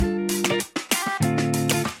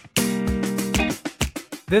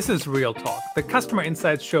This is Real Talk, the Customer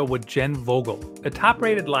Insights Show with Jen Vogel, a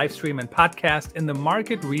top-rated live stream and podcast in the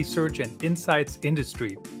market research and insights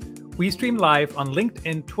industry. We stream live on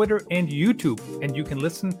LinkedIn, Twitter, and YouTube, and you can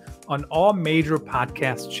listen on all major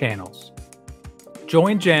podcast channels.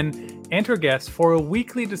 Join Jen and her guests for a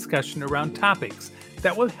weekly discussion around topics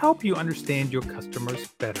that will help you understand your customers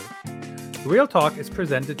better. Real Talk is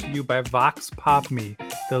presented to you by VoxPopMe,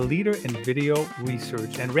 the leader in video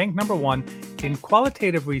research and ranked number 1 in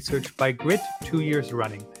qualitative research by Grit 2 years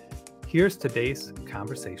running. Here's today's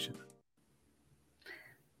conversation.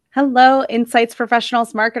 Hello, insights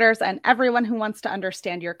professionals, marketers, and everyone who wants to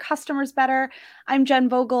understand your customers better. I'm Jen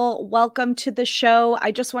Vogel. Welcome to the show.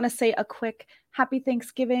 I just want to say a quick happy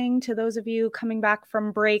Thanksgiving to those of you coming back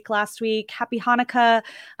from break last week. Happy Hanukkah.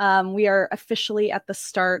 We are officially at the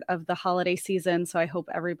start of the holiday season, so I hope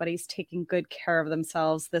everybody's taking good care of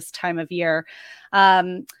themselves this time of year.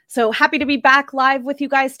 So happy to be back live with you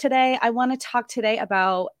guys today. I want to talk today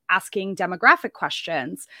about asking demographic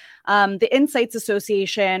questions. The Insights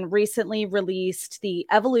Association recently released the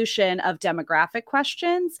evolution of demographic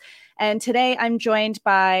questions. And today I'm joined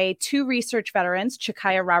by 2 research veterans,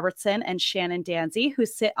 Chakaya Robertson and Shannon Danzy, who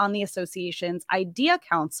sit on the association's Idea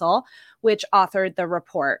Council, which authored the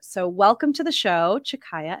report. So welcome to the show,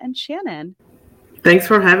 Chakaya and Shannon. Thanks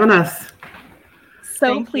for having us.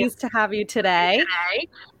 So pleased to have you today.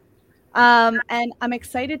 And I'm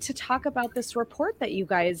excited to talk about this report that you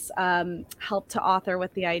guys helped to author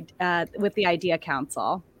with the Idea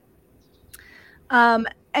Council.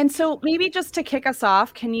 And so maybe just to kick us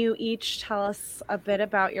off, can you each tell us a bit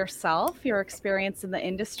about yourself, your experience in the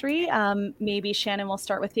industry? Maybe Shannon, we'll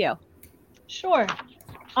start with you. Sure.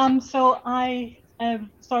 So I have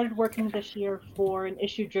started working this year for an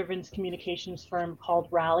issue-driven communications firm called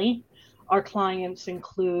Rally. Our clients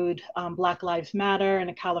include Black Lives Matter and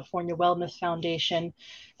a California Wellness Foundation,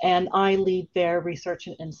 and I lead their research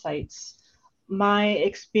and insights. My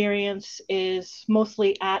experience is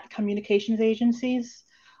mostly at communications agencies,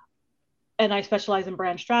 and I specialize in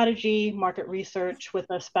brand strategy, market research with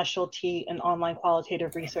a specialty in online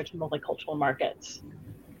qualitative research in multicultural markets.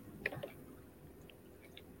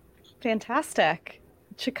 Fantastic.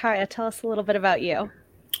 Chakaya, tell us a little bit about you.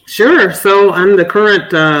 Sure. So I'm the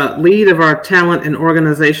current lead of our talent and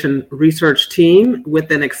organization research team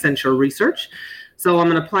within Accenture Research. So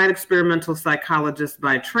I'm an applied experimental psychologist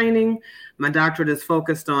by training. My doctorate is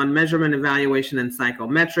focused on measurement, evaluation, and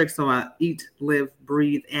psychometrics. So I eat, live,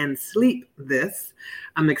 breathe, and sleep this.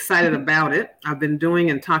 I'm excited about it. I've been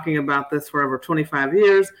doing and talking about this for over 25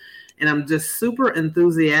 years, and I'm just super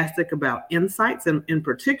enthusiastic about insights, and in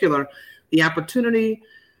particular, the opportunity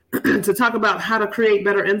to talk about how to create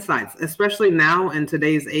better insights, especially now in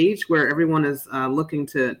today's age where everyone is looking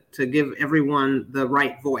to give everyone the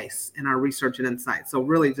right voice in our research and insights. So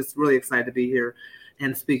really excited to be here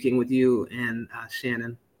and speaking with you and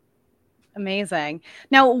Shannon. Amazing.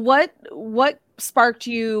 Now, what sparked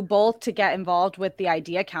you both to get involved with the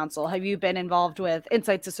Idea Council? Have you been involved with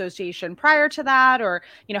Insights Association prior to that, or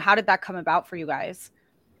how did that come about for you guys?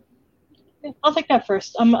 I'll take that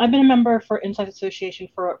first. I've been a member for Insights Association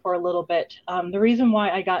for a little bit. The reason why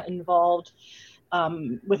I got involved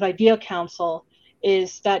with Idea Council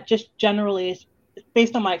is that just generally is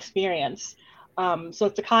based on my experience.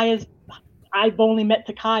 So I've only met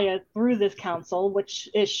Takaya through this council, which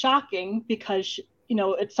is shocking because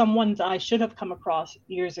it's someone that I should have come across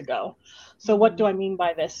years ago. So what do I mean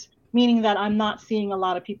by this? Meaning that I'm not seeing a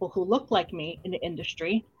lot of people who look like me in the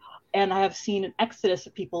industry. And I have seen an exodus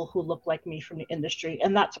of people who look like me from the industry,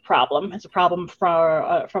 and that's a problem. It's a problem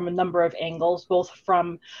from a number of angles, both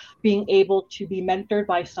from being able to be mentored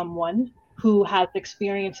by someone who has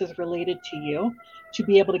experiences related to you, to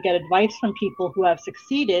be able to get advice from people who have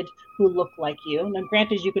succeeded, who look like you. Now,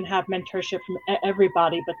 granted, you can have mentorship from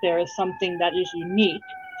everybody, but there is something that is unique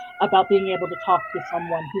about being able to talk to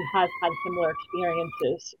someone who has had similar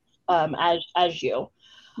experiences as you.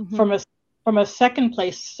 Mm-hmm. From a second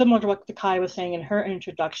place, similar to what Takaya was saying in her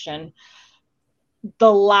introduction,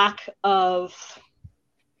 the lack of,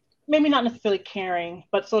 maybe not necessarily caring,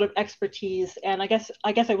 but sort of expertise, and I guess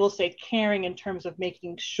I will say caring in terms of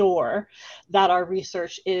making sure that our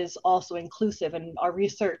research is also inclusive, and our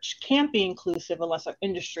research can't be inclusive unless our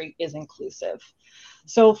industry is inclusive.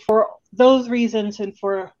 So for those reasons and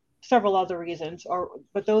for several other reasons,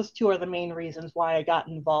 but those 2 are the main reasons why I got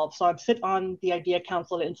involved. So I sit on the Idea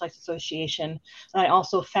Council at Insights Association, and I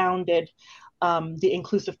also founded the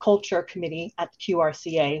Inclusive Culture Committee at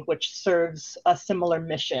QRCA, which serves a similar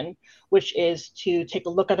mission, which is to take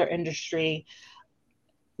a look at our industry,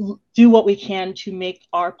 do what we can to make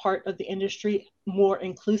our part of the industry more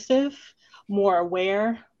inclusive, more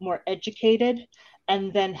aware, more educated,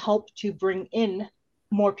 and then help to bring in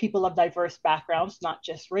more people of diverse backgrounds, not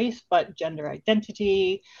just race, but gender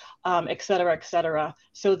identity, et cetera,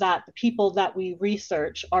 so that the people that we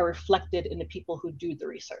research are reflected in the people who do the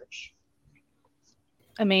research.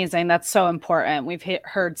 Amazing. That's so important. We've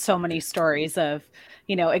heard so many stories of,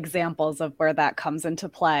 examples of where that comes into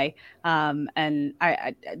play. And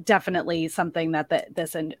I definitely something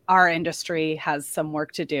that our industry has some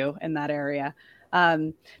work to do in that area.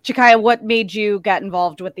 Chikaya, what made you get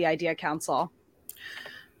involved with the Idea Council?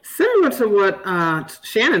 Similar to what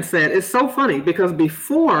Shannon said, it's so funny because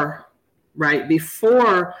before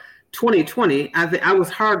 2020, I was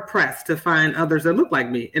hard pressed to find others that looked like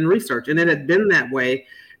me in research. And it had been that way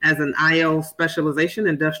as an IL specialization,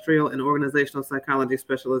 industrial and organizational psychology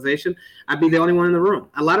specialization. I'd be the only one in the room.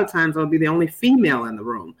 A lot of times I would be the only female in the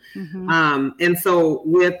room. Mm-hmm. And so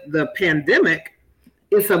with the pandemic,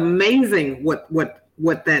 it's amazing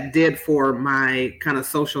what that did for my kind of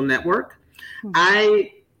social network. Mm-hmm.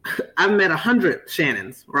 I've met 100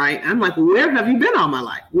 Shannons, right? I'm like, where have you been all my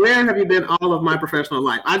life? Where have you been all of my professional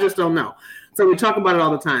life? I just don't know. So we talk about it all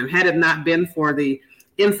the time. Had it not been for the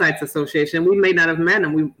Insights Association, we may not have met,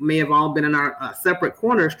 and we may have all been in our separate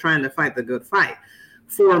corners trying to fight the good fight.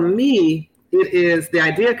 For me, the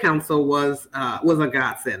Idea Council was a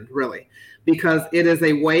godsend, really, because it is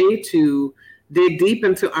a way to dig deep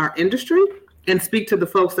into our industry and speak to the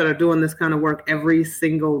folks that are doing this kind of work every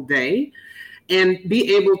single day, and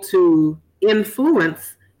be able to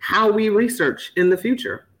influence how we research in the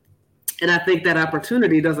future. And I think that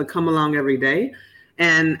opportunity doesn't come along every day.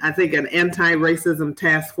 And I think an anti-racism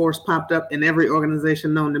task force popped up in every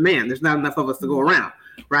organization known to man. There's not enough of us to go around,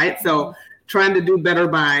 right? So trying to do better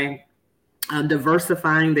by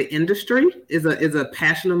diversifying the industry is a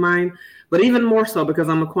passion of mine, but even more so because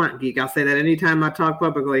I'm a quant geek. I'll say that anytime I talk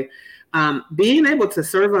publicly, being able to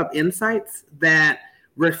serve up insights that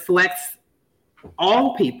reflects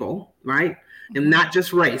all people, right? And not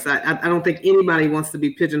just race. I don't think anybody wants to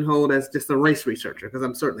be pigeonholed as just a race researcher, because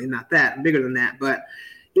I'm certainly not that. I'm bigger than that. But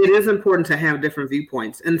it is important to have different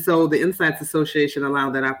viewpoints. And so the Insights Association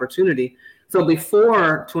allowed that opportunity. So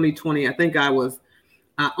before 2020, I think I was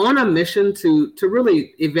on a mission to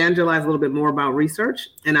really evangelize a little bit more about research.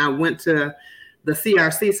 And I went to the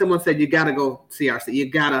CRC. Someone said, you got to go CRC. You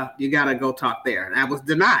gotta go talk there. And I was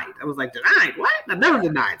denied. I was like, denied? What? I've never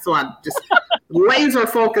denied. So I just laser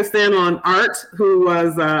focused in on Art, who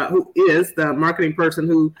is the marketing person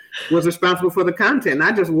who was responsible for the content. And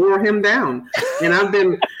I just wore him down. And I've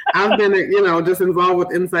been just involved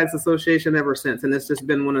with Insights Association ever since. And it's just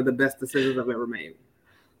been one of the best decisions I've ever made.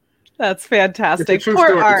 That's fantastic. It's a true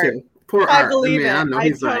story, Art. Too. Poor Art. I believe it. I know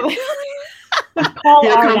he's totally... right.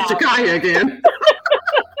 Here comes Chikaya again.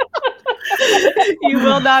 You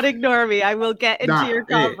will not ignore me. I will get into your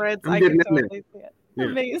conference. I can totally see it. Yeah.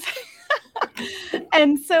 Amazing.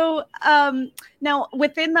 And so now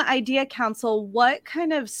within the Idea Council, what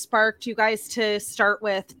kind of sparked you guys to start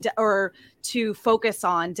with or to focus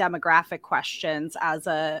on demographic questions as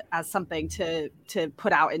something to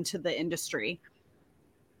put out into the industry?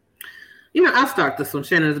 I'll start this one.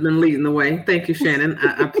 Shannon has been leading the way. Thank you, Shannon.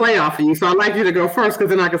 I play off of you, so I'd like you to go first, because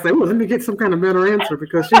then I can say, well, let me get some kind of better answer,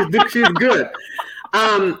 because she's good.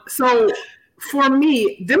 So for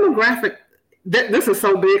me, demographic, this is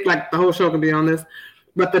so big, like the whole show can be on this,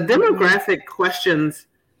 but the demographic questions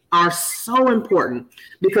are so important,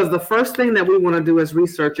 because the first thing that we want to do as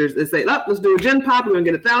researchers is say, let's do a Gen Pop. We're going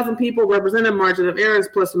to get 1,000 people, represented margin of error is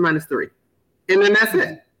plus or minus 3. And then that's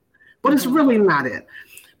it. But it's really not it.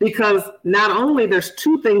 Because not only there's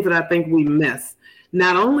two things that I think we miss.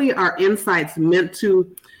 Not only are insights meant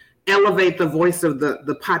to elevate the voice of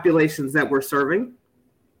the populations that we're serving,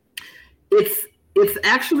 it's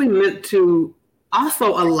actually meant to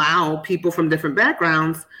also allow people from different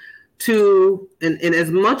backgrounds to, and as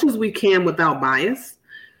much as we can without bias,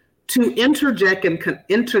 to interject and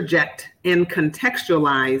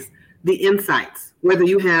contextualize the insights, whether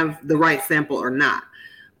you have the right sample or not.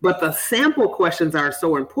 But the sample questions are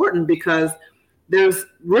so important because there's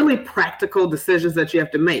really practical decisions that you have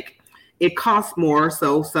to make. It costs more,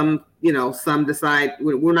 so some decide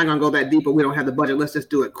we're not going to go that deep, but we don't have the budget. Let's just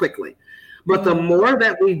do it quickly. But the more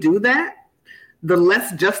that we do that, the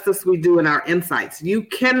less justice we do in our insights. You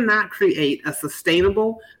cannot create a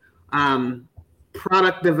sustainable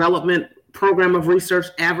product development program of research,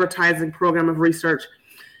 advertising program of research,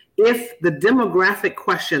 if the demographic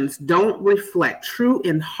questions don't reflect true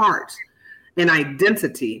in heart and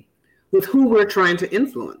identity with who we're trying to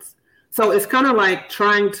influence. So it's kind of like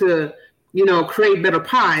trying to create better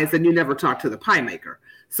pies and you never talk to the pie maker.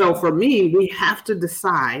 So for me, we have to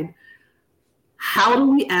decide, how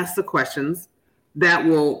do we ask the questions that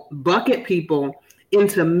will bucket people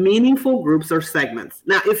into meaningful groups or segments?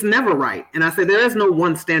 Now, it's never right. And I say there is no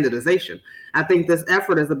one standardization. I think this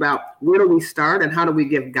effort is about where do we start and how do we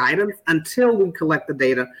give guidance until we collect the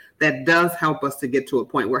data that does help us to get to a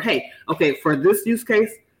point where, hey, okay, for this use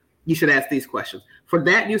case, you should ask these questions. For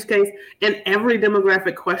that use case, in every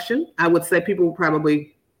demographic question, I would say people will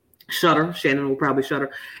probably shudder. Shannon will probably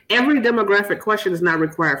shudder. Every demographic question is not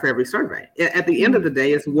required for every survey. At the end of the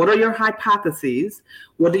day, is what are your hypotheses?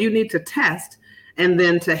 What do you need to test? And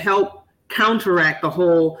then to help counteract the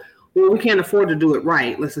whole, well, we can't afford to do it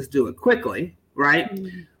right, let's just do it quickly, right?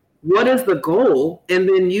 Mm-hmm. What is the goal? And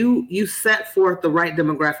then you set forth the right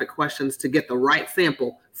demographic questions to get the right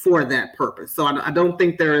sample for that purpose. So I don't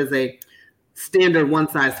think there is a standard one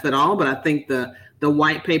size fit all, but I think the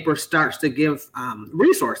white paper starts to give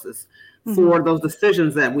resources mm-hmm. for those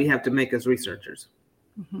decisions that we have to make as researchers.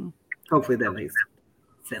 Mm-hmm. Hopefully that makes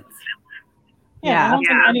sense. Yeah, I don't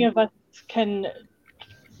think any of us can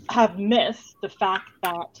have missed the fact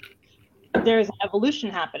that there's an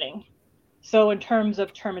evolution happening. So in terms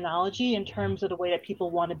of terminology, in terms of the way that people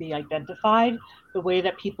want to be identified, the way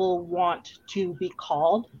that people want to be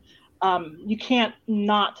called, you can't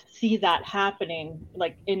not see that happening,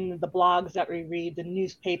 like in the blogs that we read, the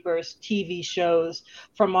newspapers, TV shows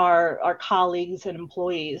from our colleagues and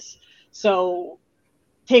employees. So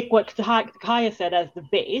take what Kaya said as the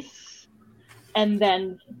base, and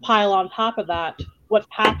then pile on top of that what's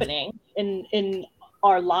happening in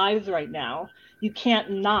our lives right now. You can't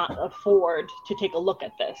not afford to take a look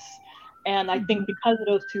at this. And I think because of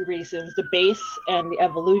those two reasons, the base and the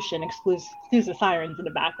evolution, excludes the sirens in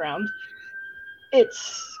the background,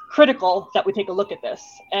 it's critical that we take a look at this.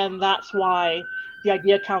 And that's why the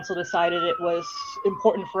Idea Council decided it was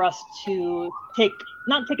important for us to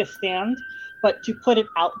not take a stand, but to put it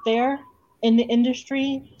out there in the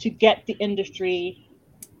industry, to get the industry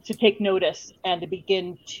to take notice and to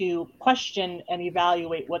begin to question and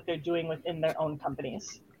evaluate what they're doing within their own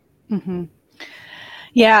companies. Mm-hmm.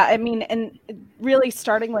 Yeah, I mean, and really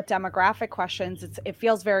starting with demographic questions, it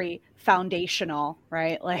feels very foundational,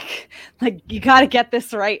 right? Like you got to get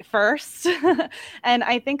this right first. And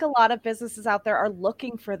I think a lot of businesses out there are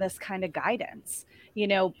looking for this kind of guidance,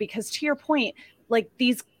 because to your point, like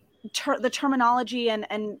these the terminology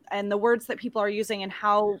and the words that people are using and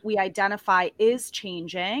how we identify is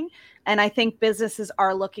changing. And I think businesses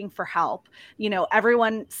are looking for help.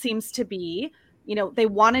 Everyone seems to be, they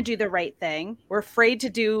want to do the right thing. We're afraid to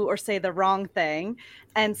do or say the wrong thing.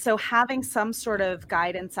 And so having some sort of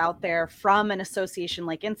guidance out there from an association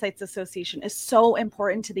like Insights Association is so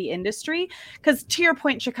important to the industry. Because to your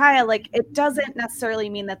point, Shakaya, like it doesn't necessarily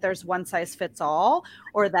mean that there's one size fits all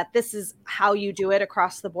or that this is how you do it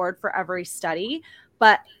across the board for every study.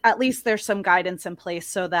 But at least there's some guidance in place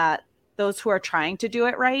so that those who are trying to do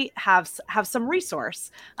it right have some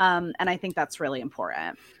resource. And I think that's really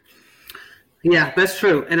important. Yeah, that's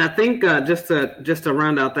true. And I think just to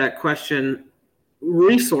round out that question,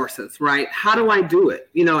 resources, right? How do I do it?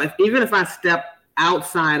 Even if I step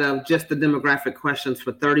outside of just the demographic questions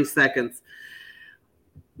for 30 seconds,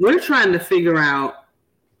 we're trying to figure out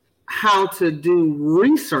how to do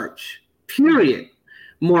research, period,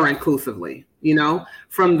 more inclusively,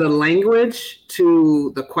 from the language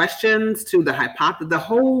to the questions to the hypothesis, the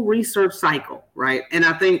whole research cycle, right? And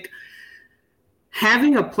I think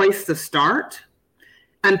having a place to start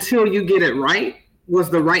until you get it right was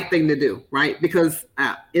the right thing to do, right? Because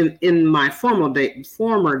in my former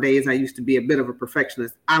days, I used to be a bit of a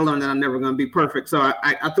perfectionist. I learned that I'm never going to be perfect, so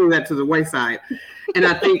I threw that to the wayside. And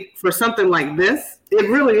I think for something like this, it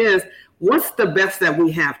really is, what's the best that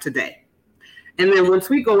we have today? And then once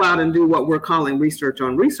we go out and do what we're calling research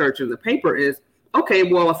on research in the paper is, okay,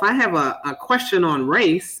 well, if I have a question on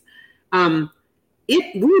race,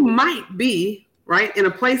 we might be right in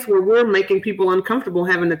a place where we're making people uncomfortable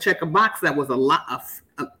having to check a box that was a lot of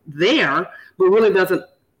there, but really doesn't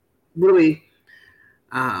really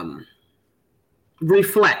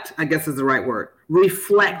reflect, I guess is the right word,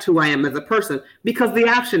 reflect who I am as a person, because the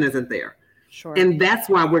option isn't there. Sure. And that's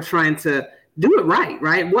why we're trying to do it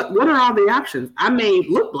right? What are all the options? I may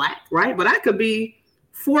look black, right? But I could be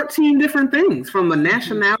 14 different things, from a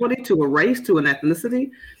nationality to a race to an ethnicity.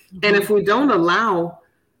 Mm-hmm. And if we don't allow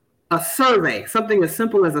a survey, something as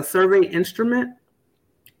simple as a survey instrument,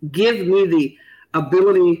 give me the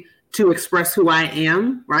ability to express who I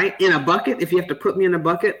am, right? In a bucket, if you have to put me in a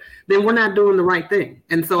bucket, then we're not doing the right thing.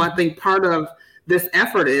 And so I think part of this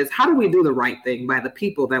effort is, how do we do the right thing by the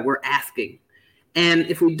people that we're asking? And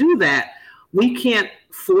if we do that, We can't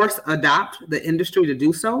force adopt the industry to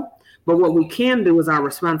do so. But what we can do is our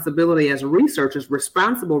responsibility as researchers,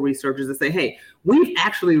 responsible researchers, to say, hey, we've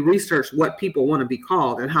actually researched what people want to be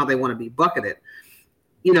called and how they want to be bucketed.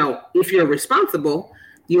 If you're responsible,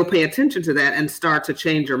 you'll pay attention to that and start to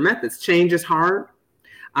change your methods. Change is hard,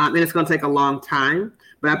 and it's going to take a long time.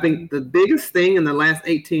 But I think the biggest thing in the last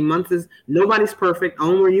 18 months is nobody's perfect.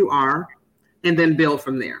 Own where you are, and then build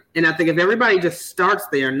from there. And I think if everybody just starts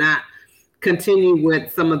there, not continue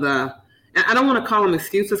with some of the, and I don't want to call them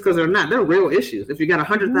excuses because they're not. They're real issues. If you got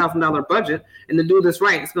 $100,000 budget and to do this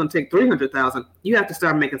right, it's going to take $300,000. You have to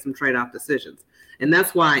start making some trade-off decisions. And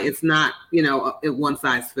that's why it's not, one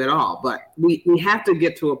size fit all. But we have to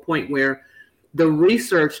get to a point where the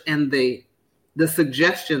research and the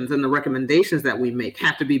suggestions and the recommendations that we make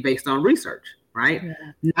have to be based on research, right?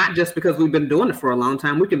 Yeah. Not just because we've been doing it for a long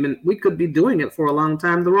time. We could be doing it for a long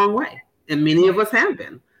time the wrong way. And many of us have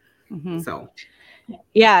been. Mm-hmm. So.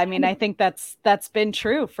 Yeah, I mean, I think that's been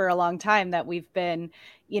true for a long time, that we've been,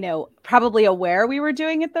 probably aware we were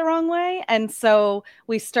doing it the wrong way. And so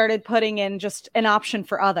we started putting in just an option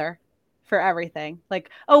for everything. Like,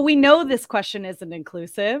 oh, we know this question isn't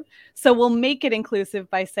inclusive, so we'll make it inclusive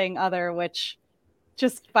by saying other, which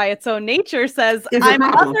just by its own nature says I'm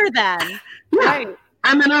other than. Yeah, right.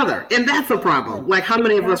 I'm an other. And that's a problem. Like, how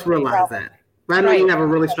many of us realize that? But I know you have a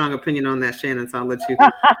really strong opinion on that, Shannon, so I'll let you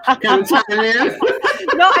kind of chime in.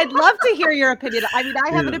 No, I'd love to hear your opinion. I mean, I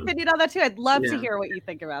have an opinion on that too. I'd love to hear what you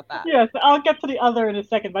think about that. Yes, I'll get to the other in a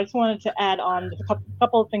second, but I just wanted to add on a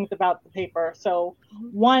couple of things about the paper. So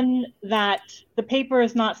one, that the paper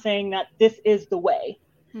is not saying that this is the way.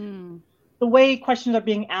 The way questions are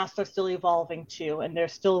being asked are still evolving too, and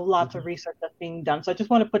there's still lots of research that's being done. So I just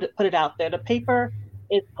want to put it out there. The paper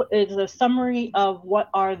is a summary of what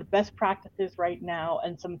are the best practices right now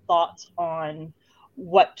and some thoughts on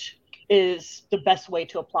what is the best way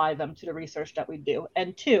to apply them to the research that we do.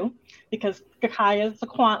 And two, because Kakaya is the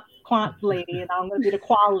quant lady and I'm going to be the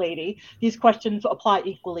qual lady, these questions apply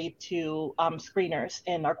equally to screeners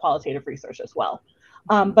in our qualitative research as well.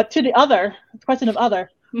 But to the question of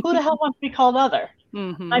other, who the hell wants to be called other?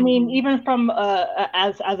 Mm-hmm. I mean, even from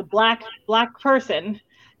as a black person,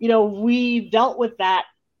 we dealt with that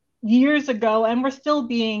years ago, and we're still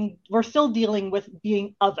dealing with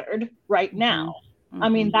being othered right now. Mm-hmm. I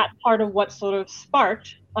mean, that's part of what sort of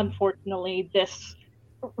sparked, unfortunately, this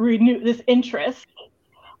interest,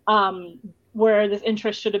 where this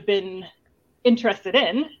interest should have been interested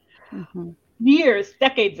in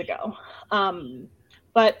decades ago.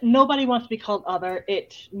 But nobody wants to be called other.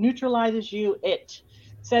 It neutralizes you. It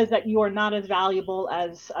says that you are not as valuable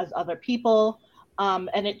as other people.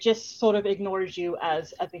 And it just sort of ignores you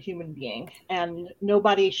as a human being. And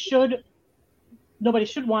nobody should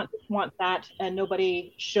want that, and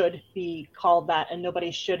nobody should be called that, and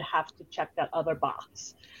nobody should have to check that other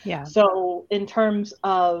box. Yeah. So in terms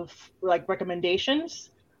of like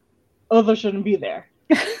recommendations, other shouldn't be there.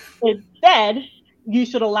 Instead, you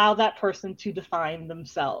should allow that person to define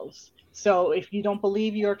themselves. So if you don't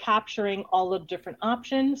believe you're capturing all of the different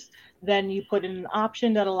options, then you put in an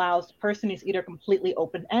option that allows the person who's either completely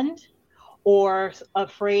open-end or a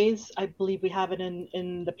phrase, I believe we have it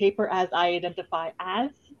in the paper, as I identify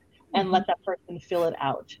as, and let that person fill it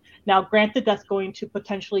out. Now, granted, that's going to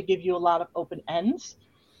potentially give you a lot of open ends.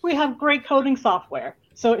 We have great coding software,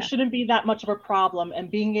 so it shouldn't be that much of a problem. And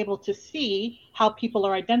being able to see how people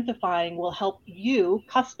are identifying will help you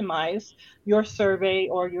customize your survey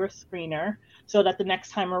or your screener so that the next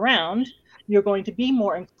time around, you're going to be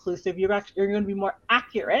more inclusive. You're going to be more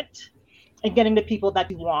accurate at getting the people that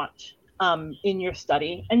you want in your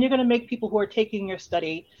study. And you're going to make people who are taking your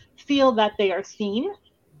study feel that they are seen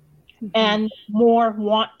and more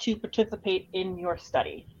want to participate in your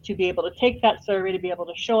study, to be able to take that survey, to be able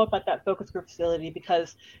to show up at that focus group facility,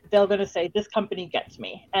 because they're going to say, this company gets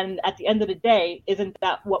me. And at the end of the day, isn't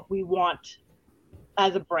that what we want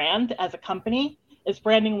as a brand, as a company? It's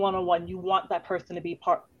branding 101. You want that person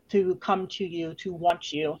to come to you, to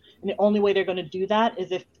want you. And the only way they're going to do that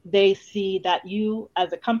is if they see that you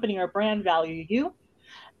as a company or brand value you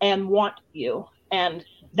and want you. And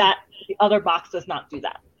that the other box does not do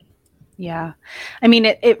that. Yeah. I mean,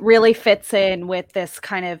 it really fits in with this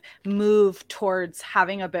kind of move towards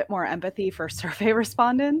having a bit more empathy for survey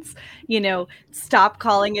respondents. Stop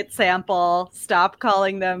calling it sample, stop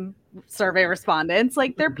calling them survey respondents.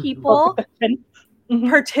 Like, they're people,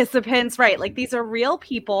 participants, right? Like, these are real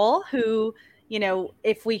people who,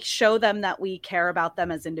 if we show them that we care about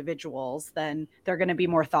them as individuals, then they're going to be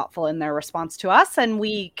more thoughtful in their response to us. And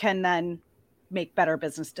we can then make better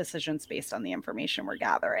business decisions based on the information we're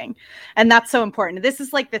gathering. And that's so important. This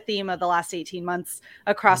is like the theme of the last 18 months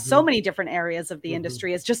across so many different areas of the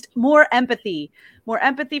industry, is just more empathy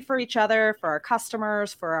for each other, for our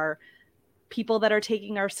customers, for our people that are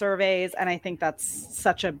taking our surveys. And I think that's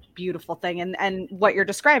such a beautiful thing. And what you're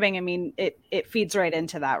describing, I mean, it feeds right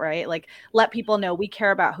into that, right? Like, let people know we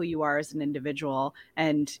care about who you are as an individual,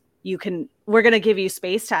 and we're going to give you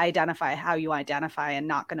space to identify how you identify, and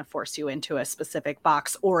not going to force you into a specific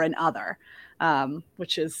box or another,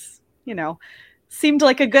 which is, seemed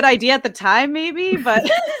like a good idea at the time, maybe, but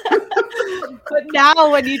but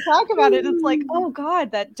now when you talk about it, it's like, oh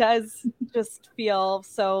God, that does just feel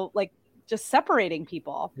so like just separating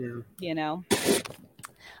people,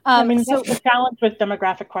 I mean, so the challenge with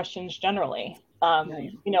demographic questions generally,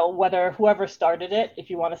 whether whoever started it, if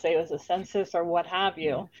you want to say it was a census or what have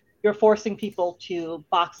you, you're forcing people to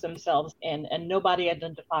box themselves in, and nobody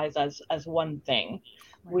identifies as one thing.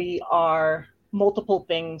 We are multiple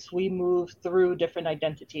things. We move through different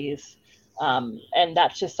identities. And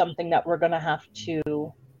that's just something that we're going to have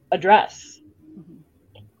to address.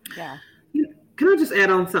 Yeah. Can I just add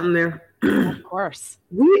on something there? Of course.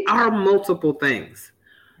 We are multiple things.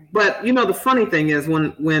 But, the funny thing is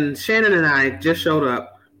when Shannon and I just showed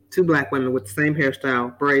up, two Black women with the same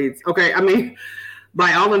hairstyle, braids. Okay, I mean,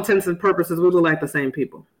 by all intents and purposes, we look like the same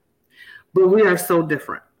people. But we are so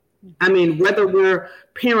different. I mean, whether we're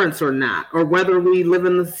parents or not, or whether we live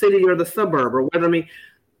in the city or the suburb, or whether,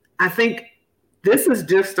 I think this is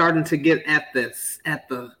just starting to get at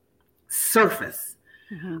the surface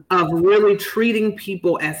of really treating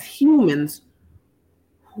people as humans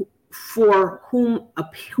for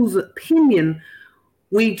whose opinion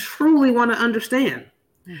we truly want to understand.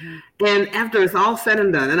 And after it's all said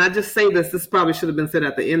and done, and I just say this probably should have been said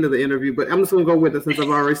at the end of the interview, but I'm just going to go with it since I've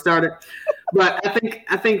already started. But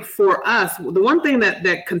I think for us, the one thing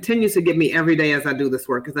that continues to get me every day as I do this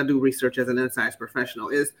work, as I do research as an insights professional,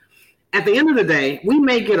 is at the end of the day, we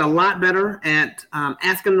may get a lot better at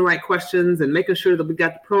asking the right questions and making sure that we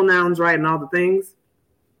got the pronouns right and all the things.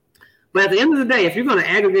 But at the end of the day, if you're going to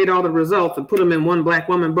aggregate all the results and put them in one Black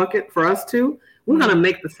woman bucket for us two, we're going to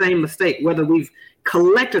make the same mistake, whether we've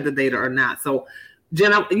collected the data or not. So,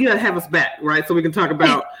 Jen, you got to have us back, right? So we can talk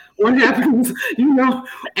about what happens,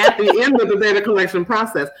 at the end of the data collection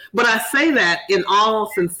process. But I say that in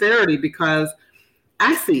all sincerity because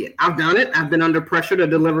I see it. I've done it. I've been under pressure to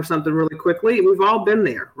deliver something really quickly. We've all been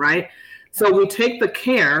there, right? So we take the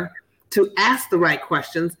care to ask the right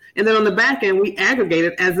questions. And then on the back end, we aggregate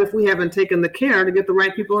it as if we haven't taken the care to get the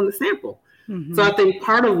right people in the sample. So I think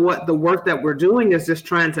part of what the work that we're doing is just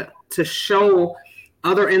trying to show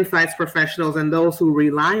other insights professionals and those who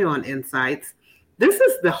rely on insights, this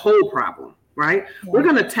is the whole problem, right? Yeah. We're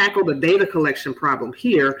going to tackle the data collection problem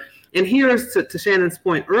here. And here's to Shannon's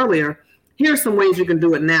point earlier, here's some ways you can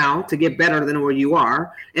do it now to get better than where you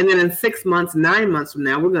are. And then in 6 months, 9 months from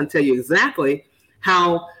now, we're going to tell you exactly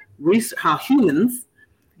how humans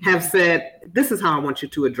have said, this is how I want you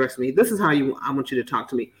to address me. This is how I want you to talk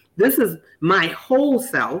to me. This is my whole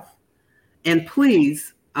self. And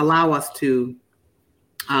please allow us to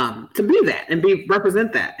be that and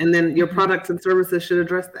represent that. And then your products and services should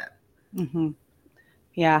address that. Mm-hmm.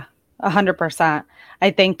 Yeah, 100%.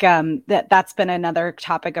 I think that's been another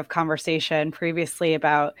topic of conversation previously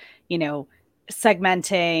about,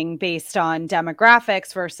 segmenting based on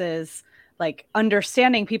demographics versus like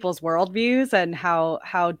understanding people's worldviews and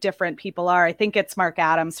how different people are. I think it's Mark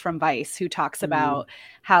Adams from Vice who talks about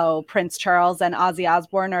how Prince Charles and Ozzy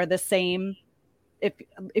Osbourne are the same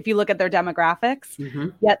if you look at their demographics,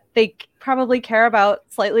 yet they probably care about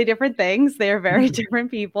slightly different things. They're very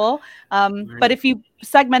different people. Right. But if you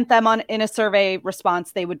segment them in a survey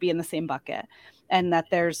response, they would be in the same bucket. And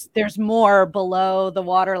that there's more below the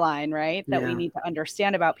waterline, right? That we need to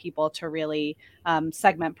understand about people to really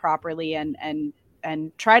segment properly and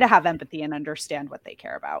try to have empathy and understand what they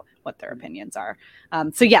care about, what their opinions are.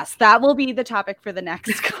 So yes, that will be the topic for the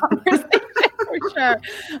next conversation. For sure.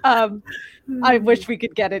 I wish we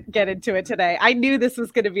could get into it today. I knew this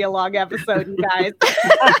was going to be a long episode, you guys.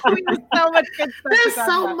 There's so much good stuff. There's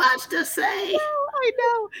so much to say. I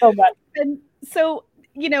know. So much. And so,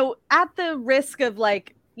 at the risk of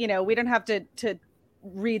we don't have to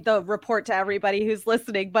read the report to everybody who's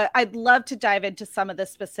listening, but I'd love to dive into some of the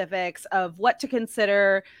specifics of what to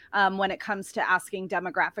consider when it comes to asking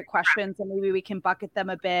demographic questions. And maybe we can bucket them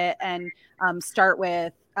a bit and start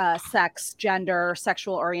with sex, gender,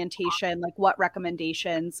 sexual orientation, like what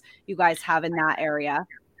recommendations you guys have in that area.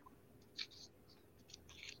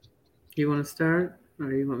 You want to start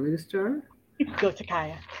or you want me to start? You can go to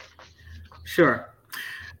Kaya. Sure.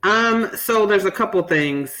 So there's a couple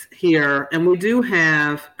things here, and we do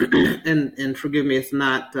have, and forgive me, it's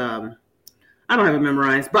not, I don't have it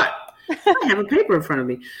memorized, but I have a paper in front of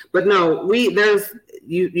me. But no,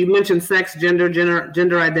 you mentioned sex, gender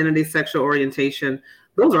identity, sexual orientation.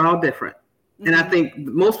 Those are all different. Mm-hmm. And I think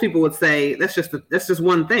most people would say that's just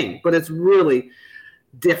one thing, but it's really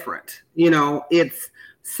different. It's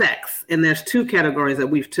sex, and there's two categories that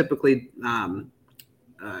we've typically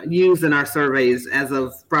used in our surveys as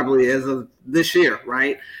of this year,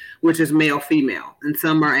 right? Which is male, female, and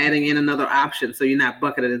some are adding in another option, so you're not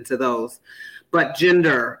bucketed into those. But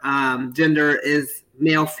gender is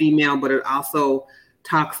male, female, but it also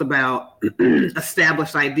talks about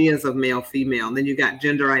established ideas of male, female. And then you got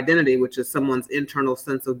gender identity, which is someone's internal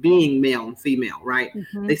sense of being male and female, right?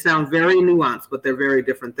 Mm-hmm. They sound very nuanced, but they're very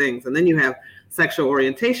different things. And then you have sexual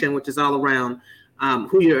orientation, which is all around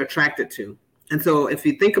who you're attracted to. And so if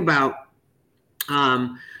you think about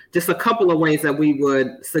just a couple of ways that we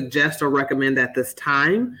would suggest or recommend at this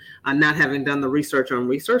time, not having done the research on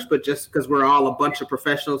research, but just because we're all a bunch of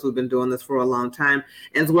professionals who've been doing this for a long time,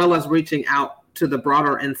 as well as reaching out to the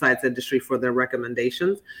broader insights industry for their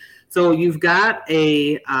recommendations. So you've got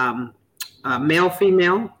a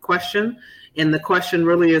male-female question, and the question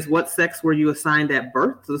really is, what sex were you assigned at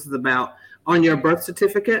birth? So this is about on your birth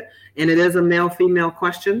certificate, and it is a male-female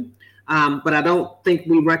question. But I don't think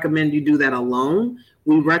we recommend you do that alone.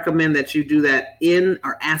 We recommend that you do that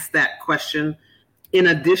ask that question in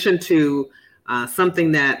addition to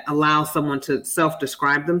something that allows someone to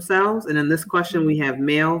self-describe themselves. And in this question, we have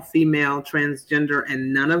male, female, transgender,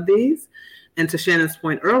 and none of these. And to Shannon's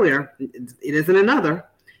point earlier, it isn't another.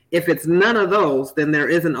 If it's none of those, then there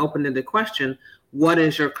is an open-ended question. What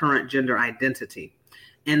is your current gender identity?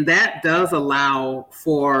 And that does allow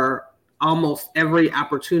for almost every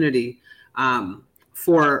opportunity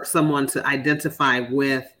for someone to identify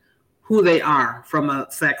with who they are from a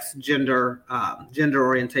sex, gender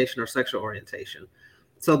orientation or sexual orientation.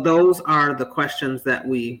 So those are the questions that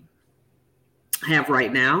we have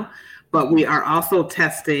right now, but we are also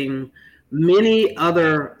testing many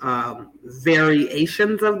other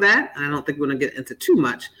variations of that. And I don't think we're going to get into too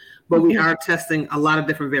much, but we are testing a lot of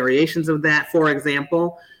different variations of that. For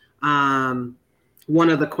example, one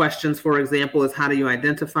of the questions, for example, is how do you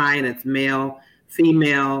identify? And it's male,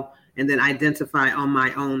 female, and then identify on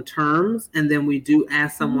my own terms. And then we do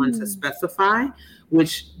ask someone to specify,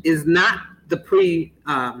 which is not the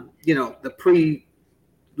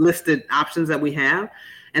pre-listed options that we have.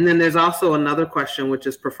 And then there's also another question, which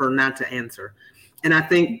is prefer not to answer. And I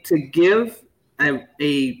think to give a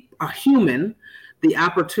human the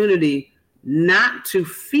opportunity not to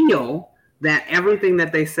feel that everything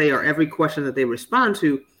that they say or every question that they respond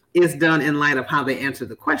to is done in light of how they answer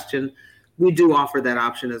the question, we do offer that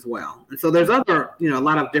option as well. And so there's other, a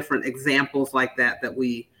lot of different examples like that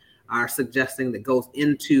we are suggesting that goes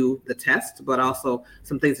into the test, but also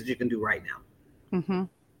some things that you can do right now. Mm-hmm.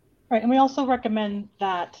 Right, and we also recommend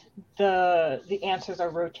that the answers are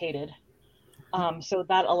rotated. So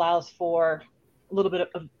that allows for a little bit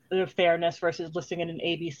of fairness versus listing in an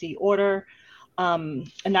ABC order. And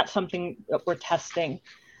that's something that we're testing.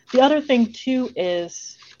 The other thing too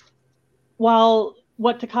is, while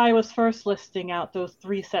what Takaya was first listing out, those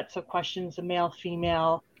three sets of questions, the male,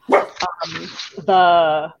 female,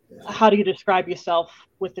 the how do you describe yourself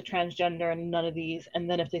with the transgender and none of these, and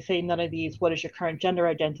then if they say none of these, what is your current gender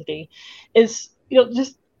identity, is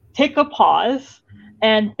just take a pause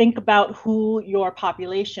and think about who your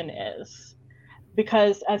population is.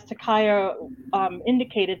 Because as Takaya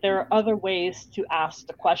indicated, there are other ways to ask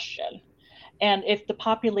the question. And if the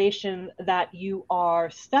population that you are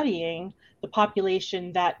studying, the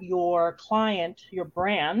population that your client, your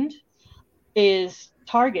brand is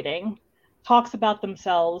targeting, talks about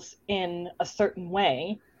themselves in a certain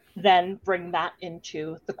way, then bring that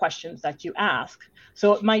into the questions that you ask.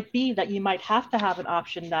 So it might be that you might have to have an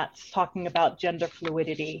option that's talking about gender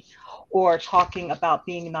fluidity or talking about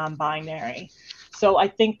being non-binary. So I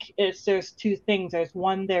think there's two things. There's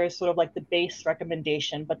one, there's sort of like the base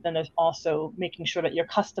recommendation, but then there's also making sure that you're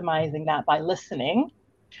customizing that by listening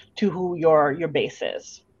to who your base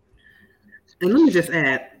is. And let me just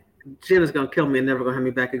add, Jen is going to kill me and never going to have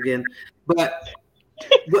me back again. But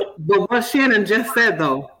what Shannon just said,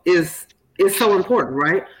 though, is so important,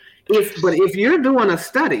 right? If you're doing a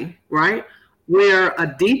study, right, where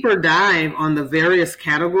a deeper dive on the various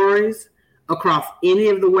categories across any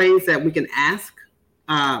of the ways that we can ask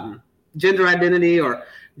gender identity or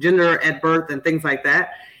gender at birth and things like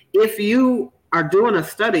that, if you are doing a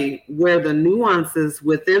study where the nuances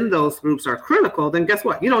within those groups are critical, then guess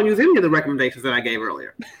what? You don't use any of the recommendations that I gave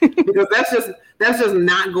earlier, because that's just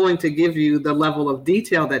not going to give you the level of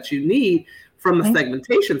detail that you need from a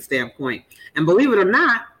segmentation standpoint. And believe it or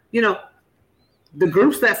not, the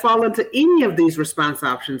groups that fall into any of these response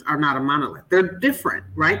options are not a monolith. They're different,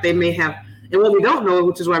 right? They may have, and what we don't know,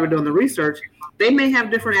 which is why we're doing the research, they may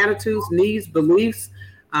have different attitudes, needs, beliefs,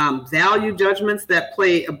 value judgments that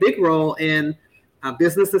play a big role in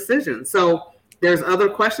business decisions. So there's other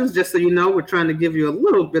questions, just so you know, we're trying to give you a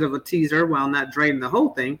little bit of a teaser while not draining the whole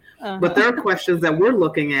thing. But there are questions that we're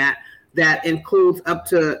looking at that includes up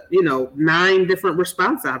to, 9 different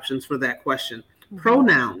response options for that question.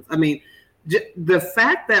 Pronouns. I mean, the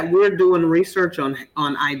fact that we're doing research on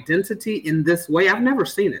identity in this way, I've never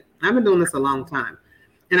seen it. I've been doing this a long time.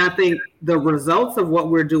 And I think the results of what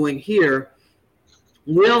we're doing here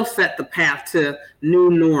will set the path to new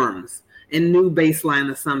norms and new baseline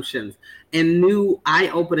assumptions and new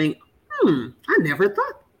eye-opening, I never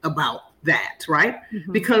thought about that, right?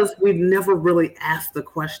 Because we've never really asked the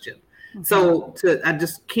question. So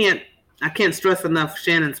I can't stress enough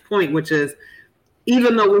Shannon's point, which is,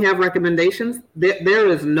 even though we have recommendations,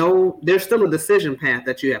 there's still a decision path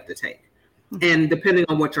that you have to take. And depending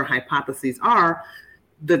on what your hypotheses are,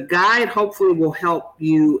 the guide hopefully will help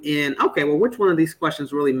you in, okay, well, which one of these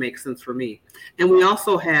questions really makes sense for me? And we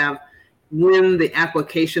also have when the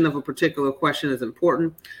application of a particular question is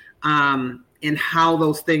important, and how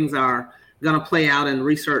those things are going to play out in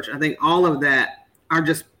research. I think all of that are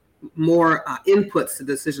just more inputs to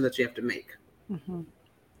the decision that you have to make.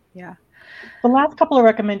 Yeah. The last couple of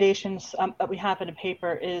recommendations that we have in the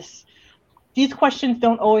paper is these questions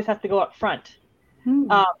don't always have to go up front.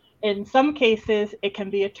 In some cases, it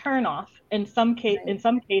can be a turnoff. In some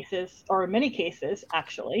cases, or in many cases,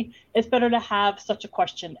 actually, it's better to have such a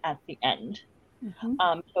question at the end.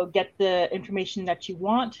 So get the information that you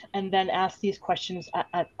want, and then ask these questions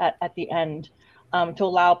at the end to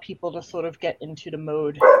allow people to sort of get into the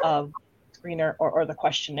mode of screener or the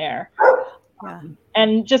questionnaire.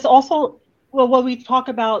 And just also, well, when we talk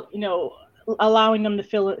about, allowing them to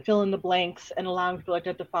fill in the blanks and allowing people to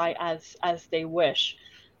identify as they wish.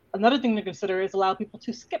 Another thing to consider is allow people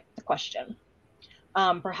to skip the question.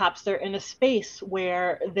 Perhaps they're in a space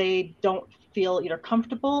where they don't feel either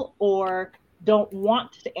comfortable or don't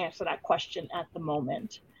want to answer that question at the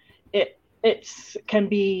moment. It can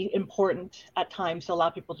be important at times to allow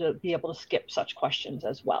people to be able to skip such questions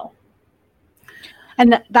as well.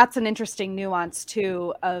 And that's an interesting nuance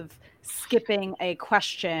too, of skipping a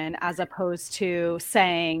question as opposed to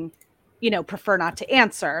saying, prefer not to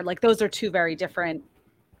answer. Like, those are two very different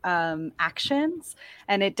actions.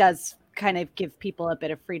 And it does kind of give people a bit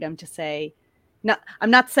of freedom to say, no, I'm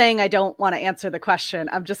not saying I don't want to answer the question.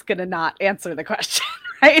 I'm just going to not answer the question,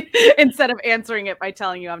 right? Instead of answering it by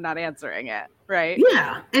telling you I'm not answering it, right?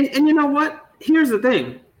 Yeah. And you know what? Here's the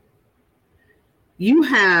thing. You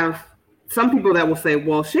have some people that will say,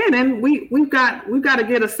 well, Shannon, we've got to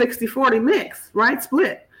get a 60-40 mix, right?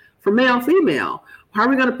 Split for male, female. How are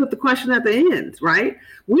we going to put the question at the end, right?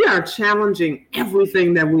 We are challenging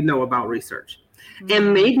everything that we know about research.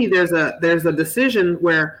 And maybe there's a decision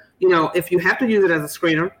where, if you have to use it as a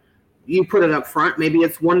screener, you put it up front. Maybe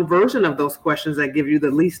it's one version of those questions that give you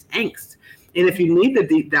the least angst. And if you need the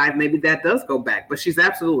deep dive, maybe that does go back. But she's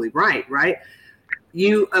absolutely right?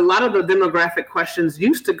 A lot of the demographic questions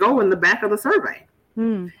used to go in the back of the survey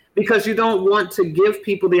because you don't want to give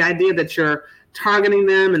people the idea that you're targeting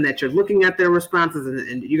them and that you're looking at their responses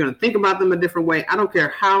and you're going to think about them a different way. I don't care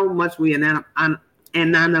how much we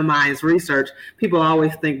anonymize research. People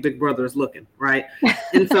always think Big Brother is looking, right?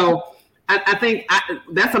 And so I think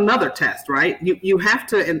that's another test, right? You have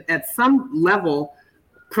to, at some level,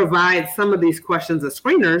 provide some of these questions as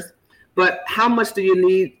screeners. But how much do you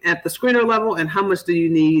need at the screener level, and how much do you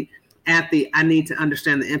need at I need to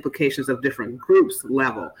understand the implications of different groups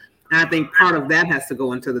level? And I think part of that has to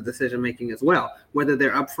go into the decision making as well, whether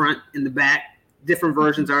they're up front, in the back. Different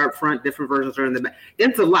versions are up front, different versions are in the back.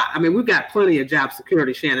 It's a lot. I mean, we've got plenty of job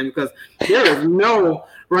security, Shannon, because there is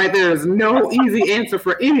no easy answer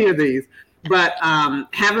for any of these. But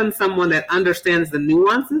having someone that understands the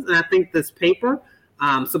nuances, and I think this paper,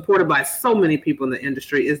 supported by so many people in the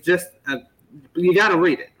industry, is just you got to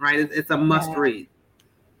read it, right? It's a must read.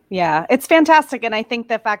 Yeah, it's fantastic. And I think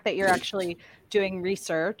the fact that you're actually doing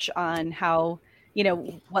research on how,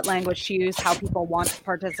 what language to use, how people want to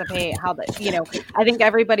participate, I think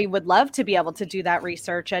everybody would love to be able to do that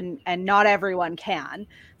research, and not everyone can.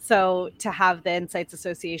 So to have the Insights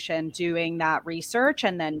Association doing that research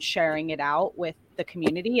and then sharing it out with the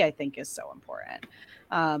community, I think is so important.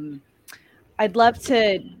 I'd love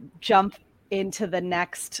to jump into the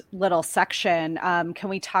next little section. Can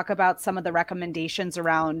we talk about some of the recommendations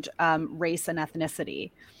around race and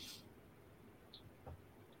ethnicity?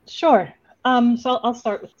 Sure. So I'll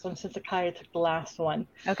start with some, since Akaya took the last one.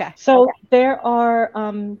 Okay. So there are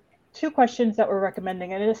 2 questions that we're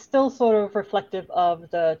recommending, and it is still sort of reflective of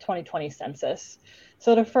the 2020 census.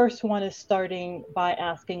 So the first one is starting by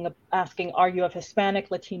asking, are you of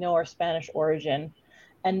Hispanic, Latino, or Spanish origin?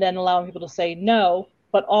 And then allowing people to say no,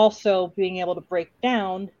 but also being able to break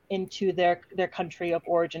down into their country of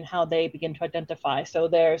origin, how they begin to identify. So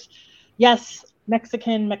there's yes,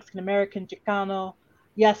 Mexican, Mexican-American, Chicano,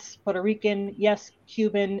 yes, Puerto Rican, yes,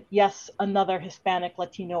 Cuban, yes, another Hispanic,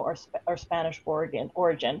 Latino, or Spanish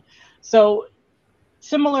origin. So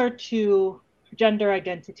similar to gender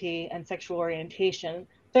identity and sexual orientation,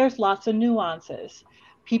 there's lots of nuances.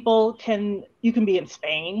 You can be in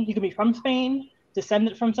Spain, you can be from Spain,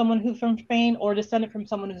 descendant from someone who's from Spain, or descendant from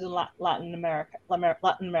someone who's in Latin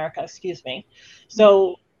America, excuse me.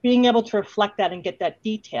 So being able to reflect that and get that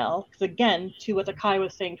detail, because again, to what Takai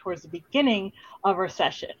was saying towards the beginning of our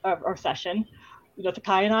session,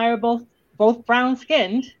 Takai and I are both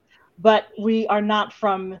brown-skinned, but we are not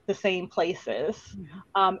from the same places.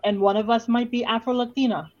 And one of us might be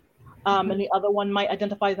Afro-Latina, and the other one might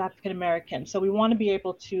identify as African-American. So we want to be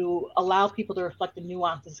able to allow people to reflect the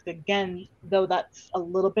nuances. Again, though that's a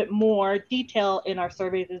little bit more detail in our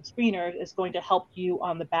surveys and screeners, is going to help you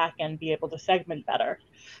on the back end be able to segment better.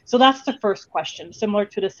 So that's the first question, similar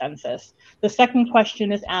to the census. The second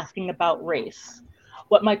question is asking about race.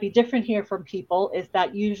 What might be different here from people is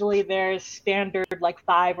that usually there's standard like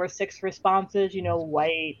 5 or 6 responses,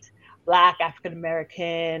 white, Black,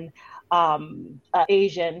 African-American,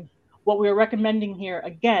 Asian. What we're recommending here,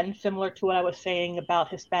 again, similar to what I was saying about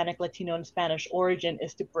Hispanic, Latino, and Spanish origin,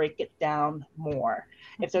 is to break it down more.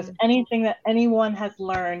 If there's anything that anyone has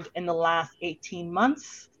learned in the last 18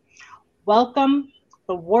 months, welcome.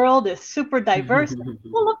 The world is super diverse, and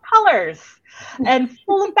full of colors and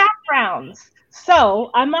full of backgrounds. So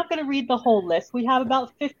I'm not going to read the whole list. We have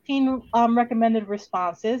about 15 recommended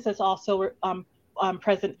responses that's also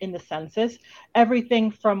present in the census. Everything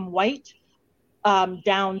from white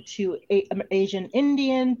down to Asian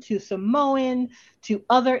Indian, to Samoan, to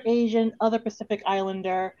other Asian, other Pacific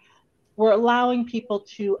Islander. We're allowing people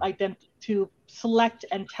to select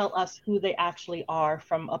and tell us who they actually are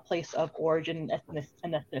from a place of origin and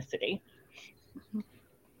ethnicity.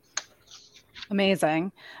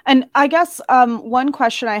 Amazing. And I guess one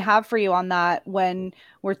question I have for you on that, when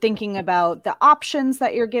we're thinking about the options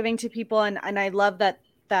that you're giving to people, and I love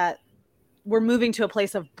that we're moving to a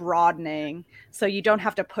place of broadening, so you don't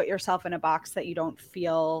have to put yourself in a box that you don't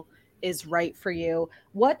feel is right for you.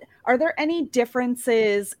 Are there any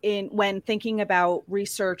differences when thinking about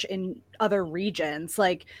research in other regions?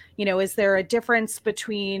 Like, is there a difference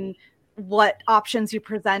between what options you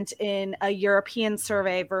present in a European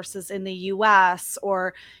survey versus in the US,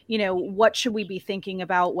 or, what should we be thinking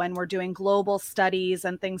about when we're doing global studies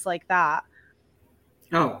and things like that?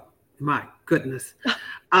 Oh my goodness.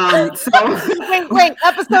 Wait,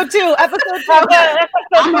 episode 2, episode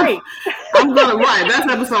 3. That's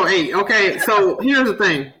episode 8. Okay. So here's the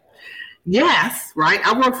thing. Yes. Right.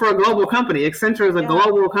 I work for a global company. Accenture is a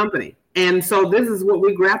global company. And so this is what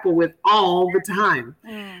we grapple with all the time.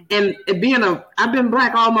 And I've been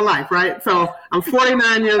Black all my life, right? So I'm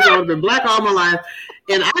 49 years old, been Black all my life.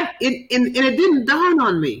 And it didn't dawn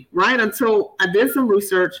on me, right, until I did some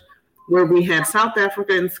research where we had South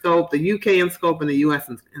Africa in scope, the UK in scope, and the US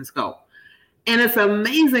in scope. And it's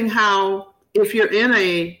amazing how, if you're in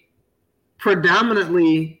a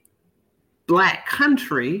predominantly Black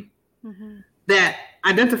country, that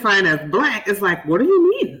identifying as Black is like, what do you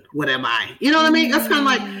mean? What am I? You know what I mean? That's kind of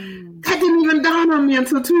like, that didn't even dawn on me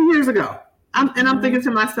until 2 years ago. I'm thinking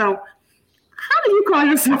to myself, how do you call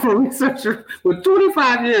yourself a researcher with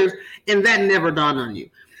 25 years and that never dawned on you?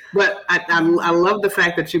 But I love the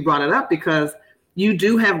fact that you brought it up, because you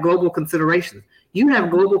do have global considerations. You have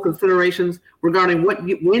global considerations regarding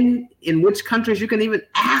in which countries you can even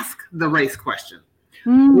ask the race question,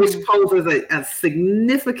 which poses a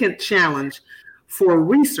significant challenge for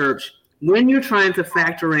research when you're trying to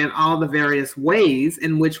factor in all the various ways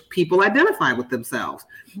in which people identify with themselves.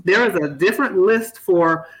 There is a different list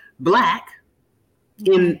for Black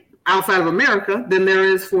outside of America than there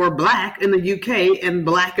is for Black in the UK and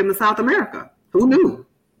Black in the South America. Who knew?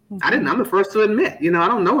 I'm the first to admit, I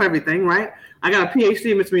don't know everything, right? I got a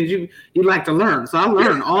PhD, which means you like to learn. So I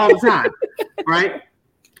learn all the time, right?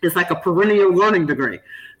 It's like a perennial learning degree.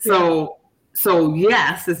 So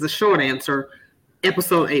yes, is the short answer.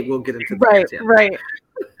 Episode 8, we'll get into that. Right.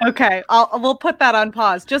 Okay, we'll put that on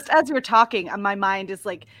pause. Just as you're talking, my mind is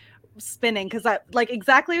like spinning because I like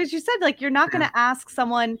exactly what you said. Like you're not going to ask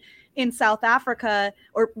someone in South Africa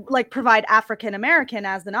or like provide African American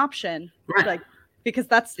as an option, right? Like because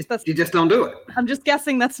that's you just don't do it. I'm just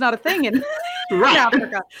guessing that's not a thing in, right. in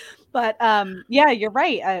Africa. But yeah, you're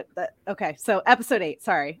right. Okay, so episode 8.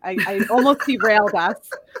 Sorry, I almost derailed us.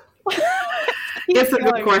 It's a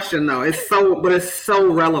good question though. It's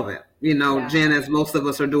so relevant. You know, Yeah. Jen, as most of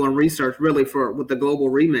us are doing research really with the global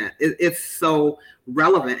remit, it's so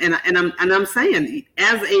relevant. And I'm saying,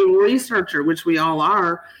 as a researcher, which we all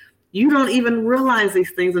are, you don't even realize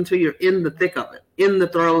these things until you're in the thick of it, in the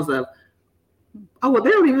throes of, oh, well, they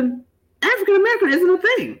don't even, African American isn't a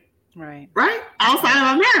thing. Right? Outside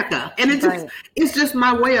of America. And it's just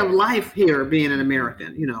my way of life here being an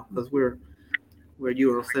American, you know, because we're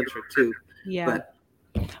Eurocentric too. Yeah. But,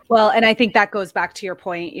 well, and I think that goes back to your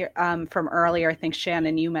point from earlier. I think,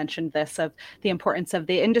 Shannon, you mentioned this of the importance of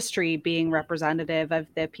the industry being representative of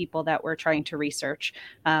the people that we're trying to research.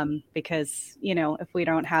 Because, you know, if we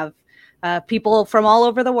don't have people from all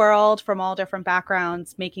over the world, from all different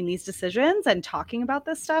backgrounds, making these decisions and talking about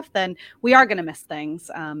this stuff, then we are going to miss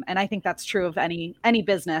things. And I think that's true of any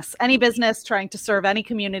business. Any business trying to serve any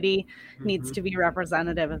community needs to be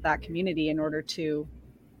representative of that community in order to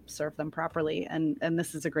serve them properly. And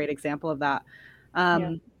this is a great example of that.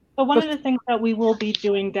 So one of the things that we will be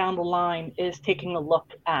doing down the line is taking a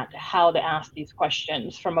look at how to ask these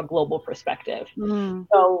questions from a global perspective.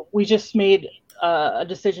 So we just made a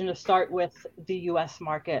decision to start with the US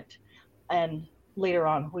market, and later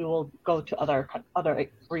on we will go to other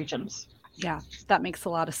regions. Yeah, that makes a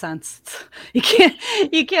lot of sense. You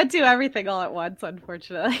can't do everything all at once,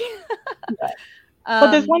 unfortunately.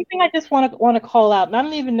 But there's one thing I just want to call out, and I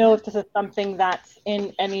don't even know if this is something that's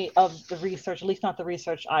in any of the research, at least not the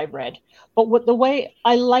research I've read. But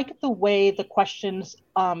I like the way the questions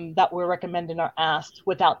that we're recommending are asked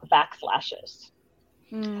without the backslashes.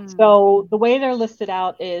 So the way they're listed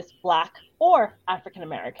out is Black or African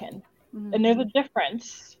American. And there's a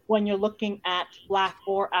difference when you're looking at Black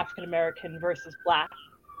or African American versus Black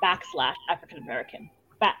 / African American.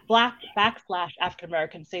 Black / African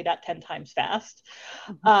American, say that 10 times fast,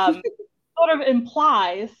 sort of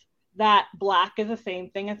implies that Black is the same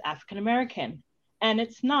thing as African American, and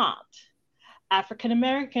it's not. African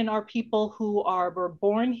American are people who were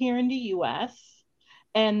born here in the US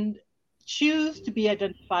and choose to be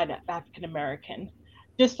identified as African American.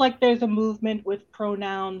 Just like there's a movement with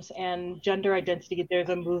pronouns and gender identity, there's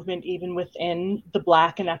a movement even within the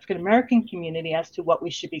Black and African American community as to what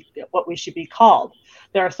we should be called.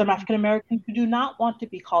 There are some African Americans who do not want to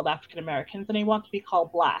be called African Americans, and they want to be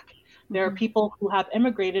called Black. There are people who have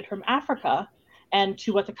immigrated from Africa, and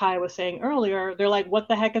to what Takaya was saying earlier, they're like, what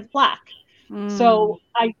the heck is Black? So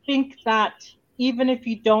I think that even if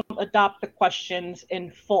you don't adopt the questions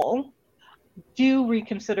in full, do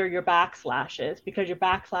reconsider your backslashes, because your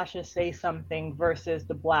backslashes say something versus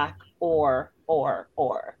the Black or.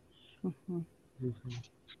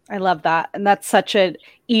 I love that. And that's such an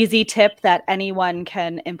easy tip that anyone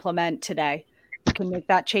can implement today. You can make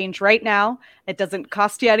that change right now. It doesn't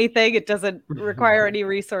cost you anything. It doesn't require any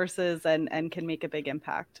resources and can make a big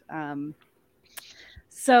impact.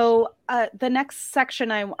 So the next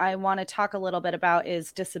section I want to talk a little bit about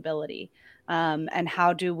is disability. And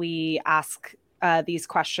how do we ask these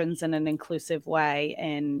questions in an inclusive way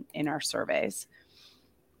in our surveys?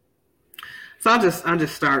 So I'll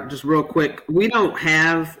just start just real quick. We don't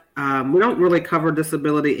really cover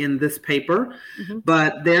disability in this paper,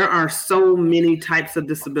 but there are so many types of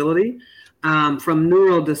disability, from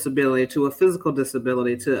neural disability to a physical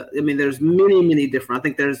disability there's many different. I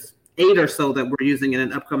think there's 8 or so that we're using in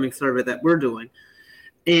an upcoming survey that we're doing,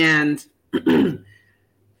 and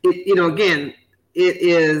it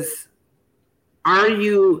is, are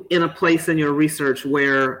you in a place in your research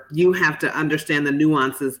where you have to understand the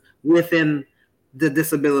nuances within the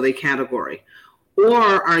disability category?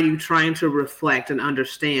 Or are you trying to reflect and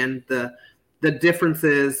understand the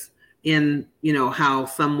differences in, how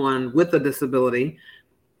someone with a disability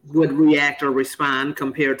would react or respond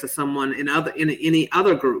compared to someone in any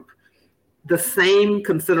other group? The same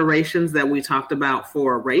considerations that we talked about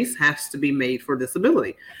for race has to be made for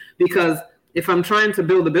disability, because if I'm trying to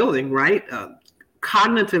build a building, right,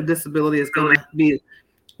 cognitive disability is going to be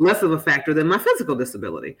less of a factor than my physical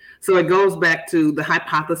disability. So it goes back to the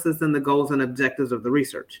hypothesis and the goals and objectives of the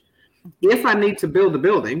research. If I need to build a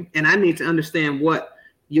building and I need to understand what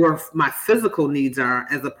my physical needs are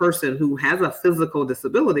as a person who has a physical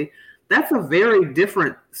disability, that's a very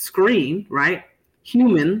different screen, right?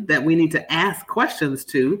 Human that we need to ask questions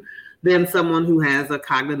to than someone who has a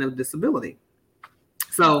cognitive disability.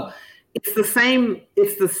 So it's the same,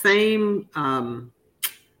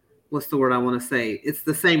 what's the word I want to say? It's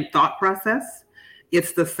the same thought process.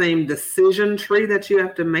 It's the same decision tree that you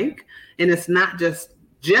have to make. And it's not just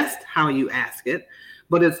how you ask it,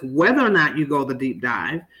 but it's whether or not you go the deep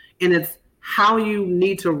dive. And it's how you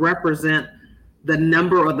need to represent the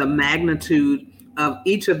number or the magnitude of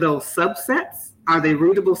each of those subsets. Are they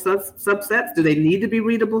readable subsets? Do they need to be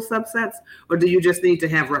readable subsets? Or do you just need to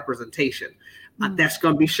have representation? That's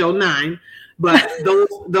going to be show 9. But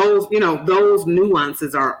those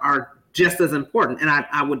nuances are just as important. And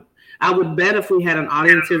I would bet if we had an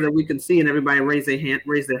audience here that we can see and everybody raise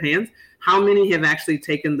their hands, how many have actually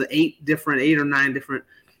taken the 8 or 9 different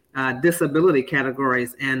disability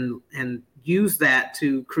categories and use that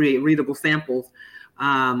to create readable samples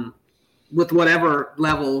with whatever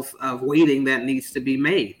levels of weighting that needs to be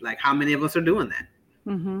made. Like, how many of us are doing that?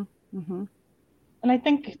 Mm-hmm. Mm-hmm. And I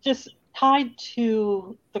think just tied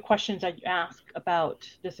to the questions that you ask about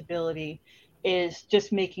disability is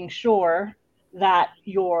just making sure that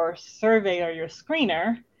your survey or your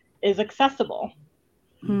screener is accessible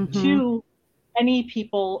to any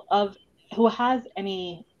people who has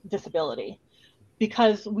any disability,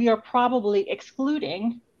 because we are probably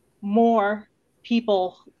excluding more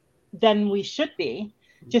people than we should be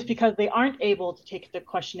just because they aren't able to take the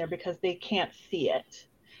questionnaire because they can't see it.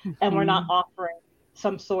 And we're not offering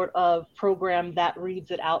some sort of program that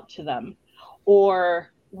reads it out to them.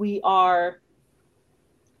 Or we are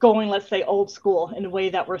going, let's say, old school in the way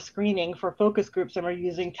that we're screening for focus groups and we're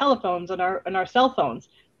using telephones and our cell phones.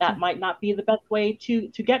 That might not be the best way to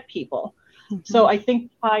get people. So I think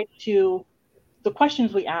tied to the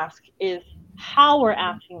questions we ask is how we're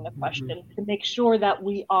asking the question to make sure that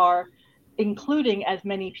we are including as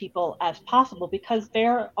many people as possible, because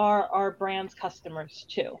there are our brand's customers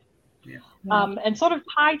too. Yeah. And sort of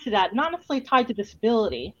tied to that, not necessarily tied to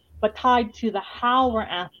disability, but tied to the how we're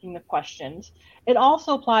asking the questions. It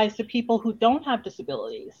also applies to people who don't have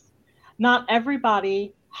disabilities. Not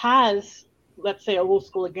everybody has, let's say, old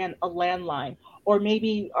school again, a landline, or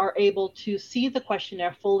maybe are able to see the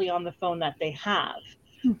questionnaire fully on the phone that they have.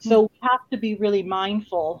 So we have to be really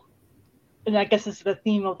mindful, and I guess this is the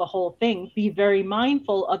theme of the whole thing, be very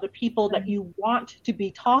mindful of the people that you want to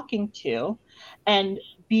be talking to and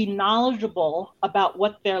be knowledgeable about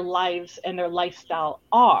what their lives and their lifestyle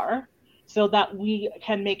are, so that we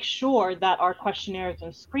can make sure that our questionnaires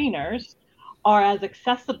and screeners are as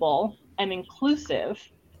accessible and inclusive,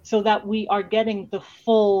 so that we are getting the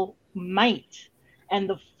full might and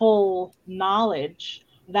the full knowledge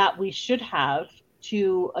that we should have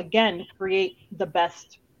to, again, create the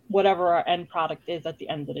best, whatever our end product is at the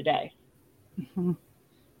end of the day.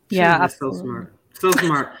 Yeah, that's so smart. So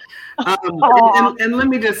smart. And let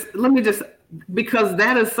me just, because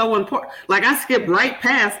that is so important. Like, I skipped right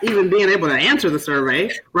past even being able to answer the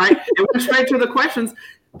survey, right? And went straight to the questions,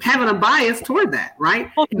 having a bias toward that,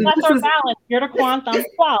 right? Well, that's our balance. You're the quant, I'm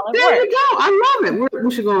qual. There you go. I love it.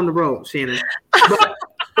 We should go on the road, Shannon.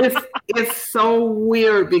 But it's so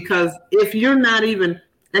weird, because if you're not even,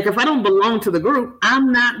 like, if I don't belong to the group,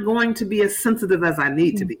 I'm not going to be as sensitive as I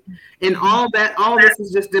need to be. And all this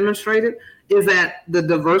is just demonstrated is that the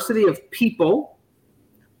diversity of people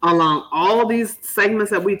along all these segments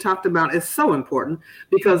that we talked about is so important,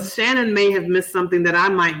 because Shannon may have missed something that I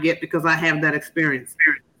might get because I have that experience.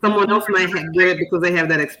 Someone else might get it because they have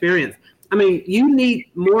that experience. I mean, you need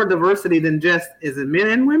more diversity than just, is it men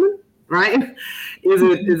and women, right? Is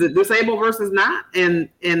it disabled versus not? And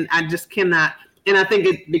I just cannot, and I think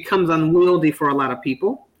it becomes unwieldy for a lot of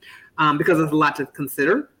people because there's a lot to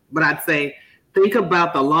consider. But I'd say, think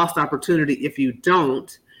about the lost opportunity if you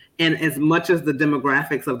don't. And as much as the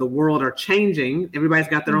demographics of the world are changing, everybody's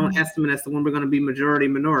got their own estimate as to when we're going to be majority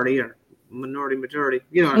minority or minority.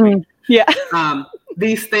 You know what I mean? Yeah.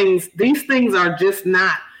 These things are just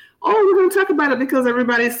not, we're going to talk about it because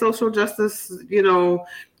everybody's social justice,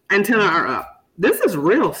 antenna are up. This is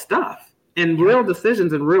real stuff and real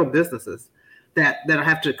decisions and real businesses that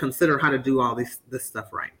have to consider how to do all this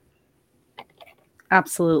stuff right.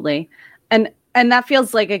 Absolutely. And that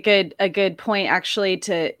feels like a good point, actually,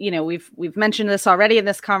 to, we've mentioned this already in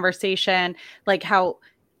this conversation, like how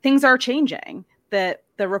things are changing. The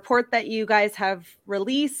report that you guys have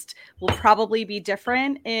released will probably be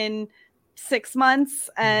different in 6 months.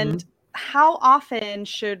 And how often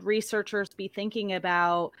should researchers be thinking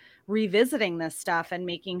about revisiting this stuff and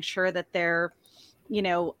making sure that they're,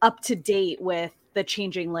 up to date with the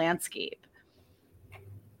changing landscape?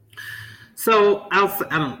 So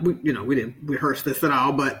we didn't rehearse this at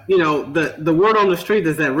all, but the word on the street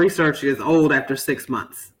is that research is old after 6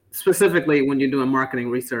 months. specifically when you're doing marketing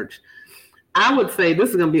research. I would say this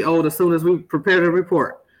is going to be old as soon as we prepare the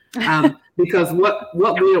report, because what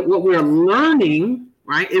we're learning,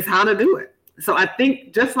 right, is how to do it. So I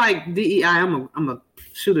think just like DEI, I'm gonna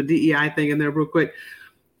shoot a DEI thing in there real quick.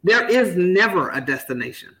 There is never a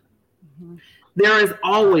destination. Mm-hmm. There is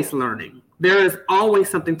always learning. There is always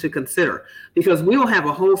something to consider, because we'll have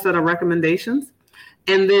a whole set of recommendations,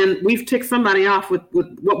 and then we've ticked somebody off with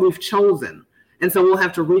what we've chosen. And so we'll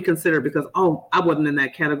have to reconsider because, I wasn't in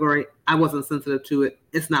that category. I wasn't sensitive to it.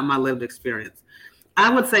 It's not my lived experience. I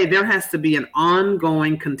would say there has to be an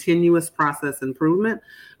ongoing, continuous process improvement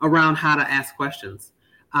around how to ask questions.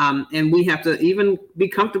 And we have to even be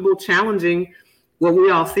comfortable challenging what we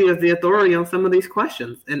all see as the authority on some of these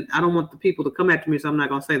questions. And I don't want the people to come after me, so I'm not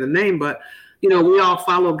going to say the name, but, we all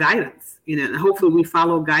follow guidance, and hopefully we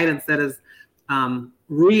follow guidance that is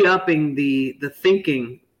re-upping the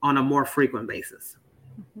thinking on a more frequent basis.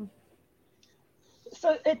 Mm-hmm.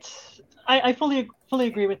 So I fully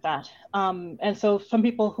agree with that. And so some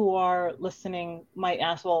people who are listening might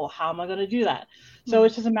ask, well, how am I going to do that? So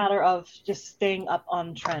it's just a matter of just staying up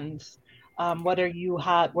on trends. Whether you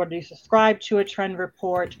subscribe to a trend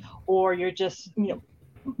report, or you're just,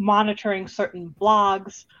 monitoring certain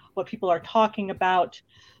blogs, what people are talking about,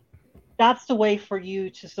 that's the way for you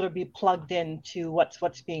to sort of be plugged into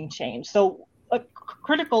what's being changed. So a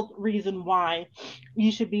critical reason why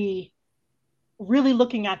you should be really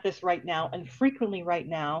looking at this right now and frequently right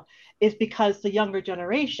now is because the younger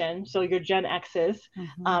generation, so your Gen X's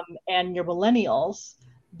and your millennials,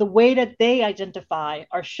 the way that they identify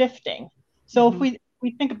are shifting. So if we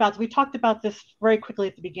think about, we talked about this very quickly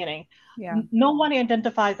at the beginning. Yeah. No one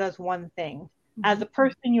identifies as one thing. As a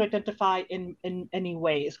person, you identify in many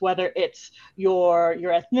ways, whether it's your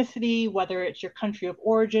ethnicity, whether it's your country of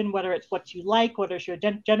origin, whether it's what you like, whether it's your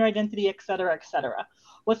gender identity, et cetera, et cetera.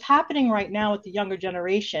 What's happening right now with the younger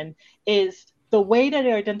generation is the way that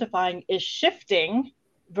they're identifying is shifting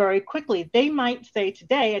very quickly. They might say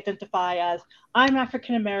today, identify as I'm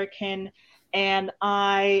African American, and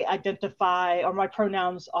I identify, or my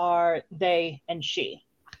pronouns are they and she.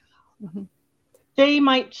 Mm-hmm. They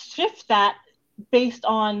might shift that based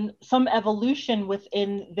on some evolution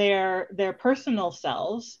within their personal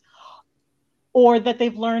selves, or that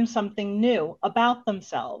they've learned something new about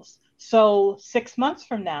themselves. So 6 months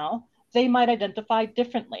from now, they might identify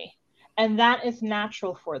differently, and that is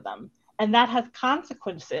natural for them. And that has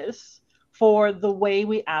consequences for the way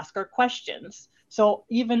we ask our questions. So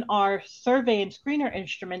even our survey and screener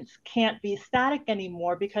instruments can't be static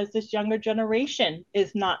anymore because this younger generation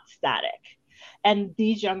is not static. And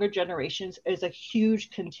these younger generations is a huge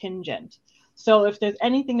contingent. So if there's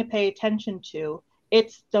anything to pay attention to,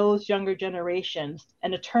 it's those younger generations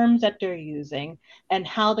and the terms that they're using and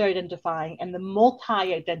how they're identifying and the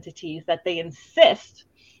multi-identities that they insist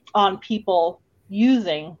on people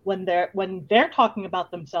using when they're talking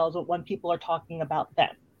about themselves or when people are talking about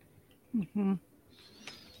them. Mm-hmm.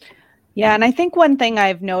 Yeah, and I think one thing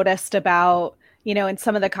I've noticed about, in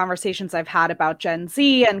some of the conversations I've had about Gen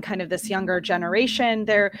Z and kind of this younger generation,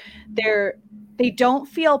 they don't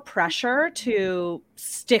feel pressure to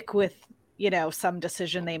stick with, some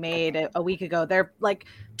decision they made a week ago. They're like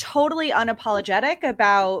totally unapologetic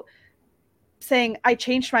about saying, I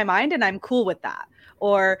changed my mind and I'm cool with that.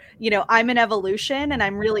 Or, I'm in evolution and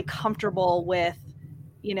I'm really comfortable with,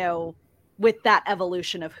 with that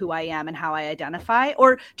evolution of who I am and how I identify,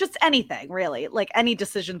 or just anything really, like any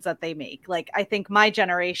decisions that they make. Like, I think my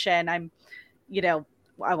generation, I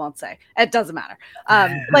won't say, it doesn't matter.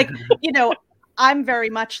 I'm very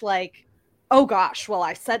much like, oh gosh, well,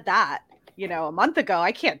 I said that, a month ago,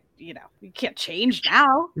 I can't, you can't change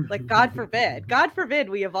now. Like, God forbid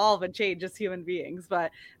we evolve and change as human beings. But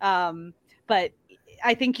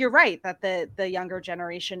I think you're right that the younger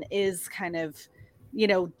generation is kind of,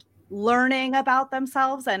 learning about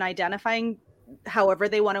themselves and identifying however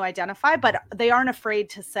they want to identify, but they aren't afraid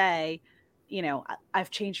to say, I've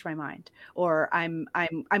changed my mind, or I'm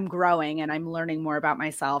growing and I'm learning more about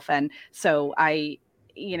myself. And so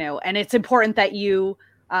and it's important that you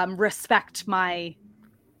respect my,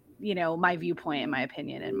 my viewpoint and my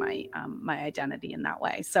opinion and my identity in that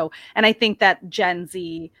way. So, and I think that Gen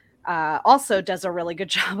Z also does a really good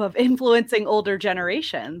job of influencing older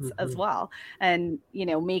generations as well, and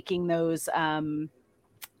making those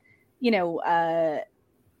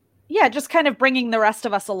just kind of bringing the rest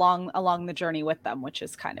of us along the journey with them, which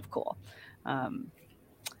is kind of cool.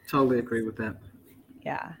 Totally agree with that.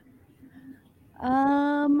 Yeah.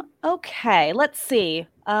 Okay, let's see.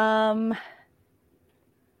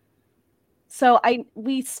 So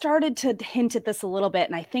we started to hint at this a little bit,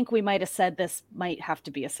 and I think we might have said this might have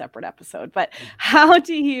to be a separate episode, but how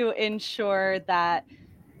do you ensure that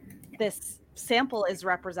this sample is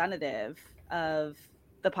representative of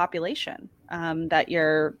the population that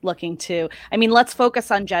you're looking to? I mean, let's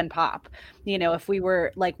focus on Gen Pop. You know, if we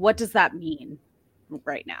were like, what does that mean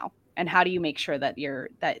right now? And how do you make sure that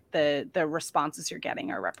the responses you're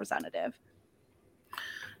getting are representative?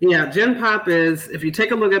 Yeah, Gen Pop is, if you take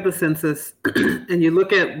a look at the census and you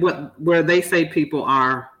look at where they say people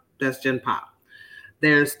are, that's Gen Pop.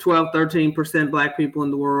 There's 13% Black people in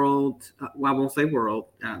the world. Well, I won't say world,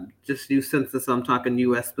 just use census. So I'm talking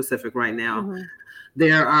US specific right now. Mm-hmm.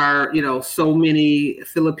 There are, so many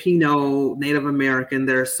Filipino, Native American.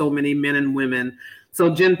 There are so many men and women.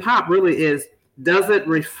 So Gen Pop really is, does it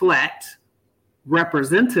reflect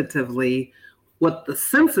representatively what the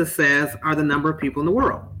census says are the number of people in the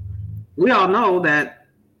world? We all know that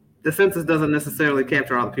the census doesn't necessarily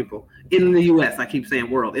capture all the people in the U.S. I keep saying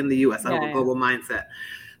world, in the U.S. I have a global mindset.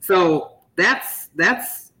 So that's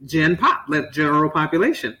Gen Pop, that general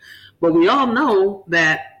population. But we all know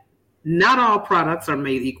that not all products are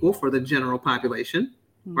made equal for the general population,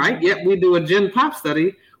 right? Yet we do a Gen Pop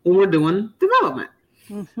study when we're doing development.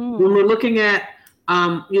 Mm-hmm. When we're looking at,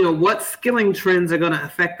 what skilling trends are going to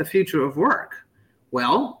affect the future of work.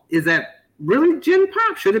 Well, is that really Gen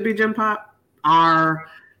Pop? Should it be Gen Pop? Are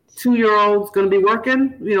 2-year-olds going to be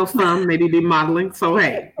working? Some maybe be modeling. So,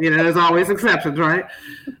 hey, there's always exceptions, right?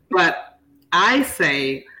 But I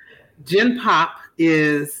say Gen Pop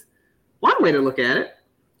is one way to look at it.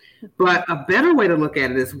 But a better way to look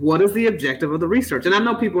at it is, what is the objective of the research? And I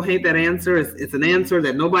know people hate that answer. It's an answer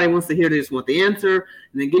that nobody wants to hear. They just want the answer,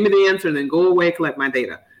 and then give me the answer, and then go away, collect my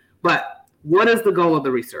data. But what is the goal of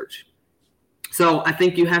the research? So I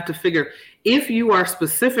think you have to figure, if you are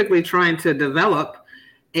specifically trying to develop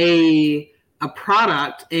a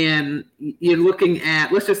product and you're looking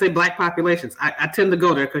at, let's just say, Black populations. I tend to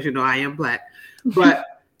go there because, I am Black. But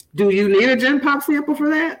do you need a Gen Pop sample for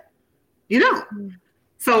that? You don't.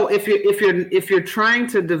 So if you're trying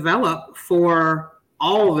to develop for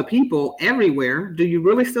all the people everywhere, do you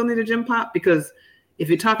really still need a Gen Pop? Because if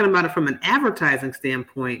you're talking about it from an advertising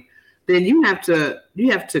standpoint, then you have to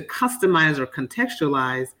customize or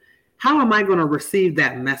contextualize, how am I going to receive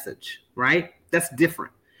that message, right? That's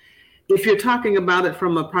different. If you're talking about it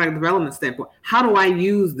from a product development standpoint, how do I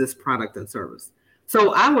use this product and service?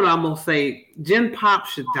 So I would almost say Gen Pop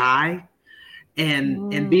should die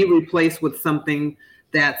and be replaced with something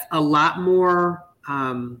that's a lot more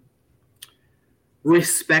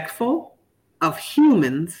respectful of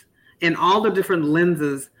humans and all the different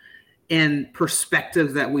lenses and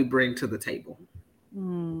perspectives that we bring to the table.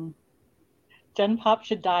 Gen Pop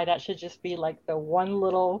should die. That should just be like the one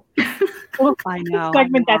little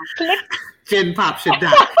segment that clicked. Gen Pop should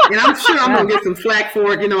die. And I'm sure I'm going to get some flack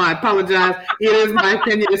for it. I apologize. It is my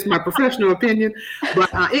opinion. It's my professional opinion. But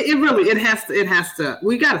it has to,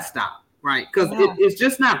 we got to stop. Right, because it's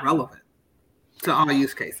just not relevant to all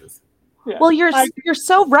use cases. Yeah. Well, you're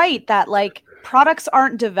so right that products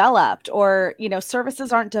aren't developed, or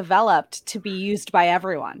services aren't developed to be used by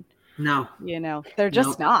everyone. No, they're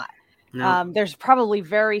just not. No. There's probably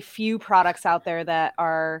very few products out there that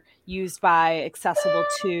are used by, accessible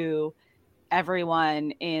to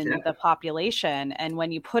everyone in the population. And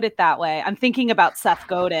when you put it that way, I'm thinking about Seth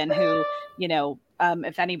Godin, who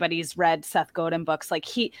if anybody's read Seth Godin books,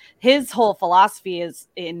 his whole philosophy is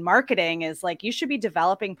in marketing is you should be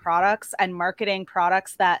developing products and marketing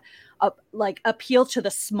products that appeal to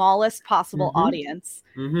the smallest possible audience.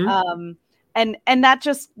 Mm-hmm. And that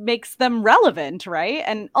just makes them relevant, right?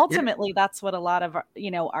 And ultimately that's what a lot of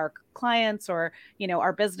our clients or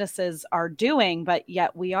our businesses are doing, but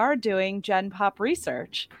yet we are doing Gen Pop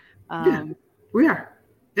research. We are.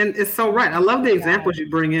 And it's so right. I love the examples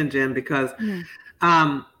you bring in, Jen, because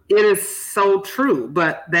it is so true,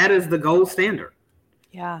 but that is the gold standard.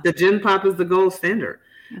 Yeah. The Gen Pop is the gold standard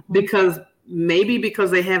because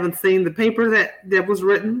they haven't seen the paper that was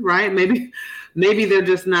written, right? Maybe they're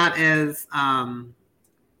just not as,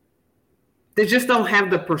 they just don't have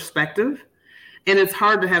the perspective. And it's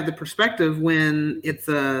hard to have the perspective when it's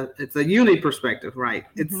a uni perspective, right?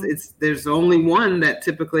 There's only one that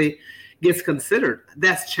typically gets considered.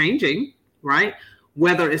 That's changing, right?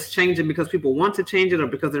 Whether it's changing because people want to change it or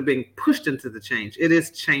because they're being pushed into the change, it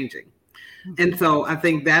is changing. And so I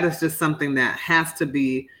think that is just something that has to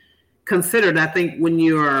be considered. I think when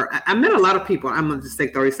I met a lot of people, I'm going to just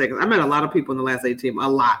take 30 seconds. I met a lot of people in the last 18 months,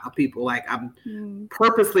 a lot of people. I'm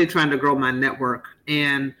purposely trying to grow my network.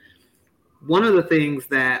 And one of the things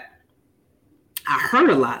that I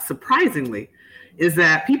heard a lot, surprisingly, is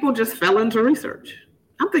that people just fell into research.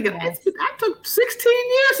 I'm thinking, I took 16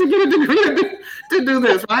 years to get a degree to do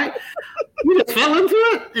this, right? You just fell into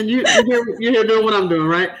it, and you're here doing what I'm doing,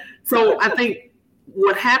 right? So I think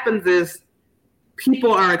what happens is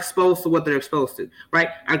people are exposed to what they're exposed to, right?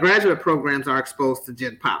 Our graduate programs are exposed to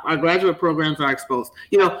Gen Pop. Our graduate programs are exposed,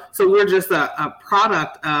 so we're just a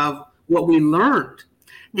product of what we learned.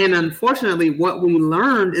 And unfortunately, what we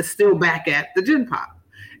learned is still back at the Gen Pop.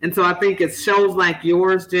 And so I think it's shows like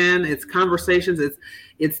yours, Jen, it's conversations,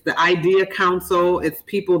 it's the Idea Council, it's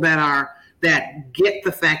people that get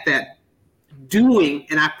the fact that doing,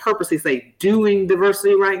 and I purposely say doing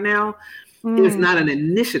diversity right now, is not an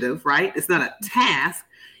initiative, right? It's not a task.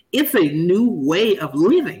 It's a new way of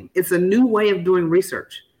living. It's a new way of doing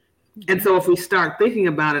research. And so if we start thinking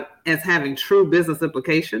about it as having true business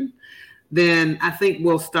implication, then I think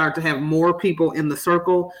we'll start to have more people in the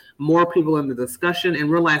circle, more people in the discussion, and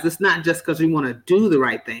realize it's not just because we want to do the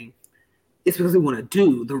right thing. It's because we want to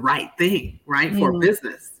do the right thing, right? For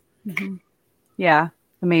business. Mm-hmm. Yeah.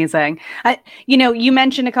 Amazing. You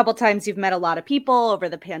mentioned a couple times you've met a lot of people over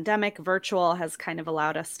the pandemic. Virtual has kind of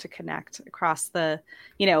allowed us to connect across the,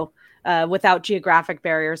 without geographic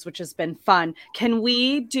barriers, which has been fun. Can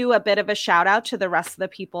we do a bit of a shout out to the rest of the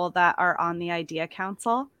people that are on the Idea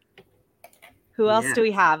Council? Who else do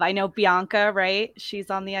we have? I know Bianca, right?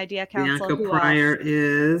 She's on the Idea Council. Bianca Pryor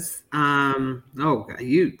is, God,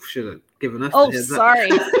 you should have given us the heads up.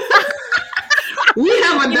 Sorry. We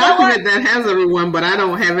have a document that has everyone, but I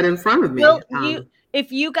don't have it in front of me. Well,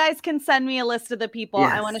 if you guys can send me a list of the people,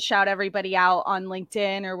 I want to shout everybody out on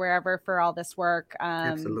LinkedIn or wherever for all this work.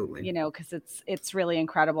 Absolutely. Because it's really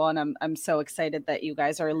incredible, and I'm so excited that you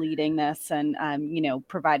guys are leading this and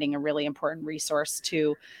providing a really important resource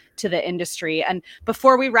to the industry. And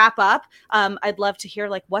before we wrap up, I'd love to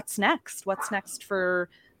hear what's next. What's next for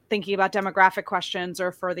thinking about demographic questions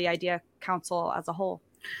or for the Idea Council as a whole?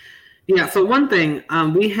 Yeah, so one thing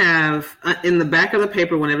we have in the back of the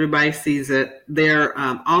paper when everybody sees it, there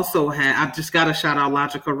also I've just got to shout out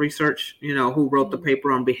Logical Research, who wrote the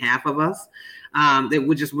paper on behalf of us. It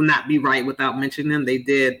would not be right without mentioning them. They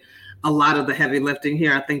did a lot of the heavy lifting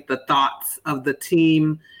here. I think the thoughts of the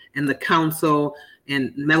team and the council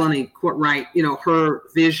and Melanie Courtwright, her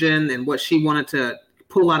vision and what she wanted to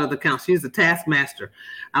pull out of the council. She's the taskmaster.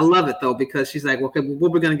 I love it though, because she's like, okay, what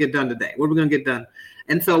are we going to get done today? What are we going to get done?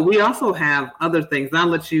 And so we also have other things. And I'll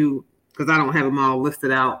let you, because I don't have them all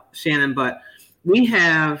listed out, Shannon, but we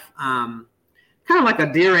have kind of like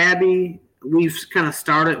a Dear Abby. We've kind of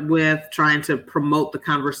started with trying to promote the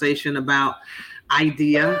conversation about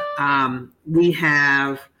Idea. We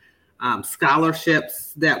have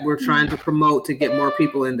scholarships that we're trying to promote to get more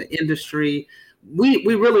people in the industry. We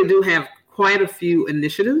really do have quite a few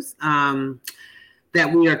initiatives that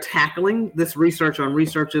we are tackling. This Research on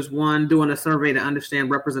Research is one, doing a survey to understand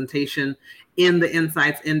representation in the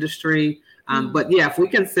insights industry. But yeah, if we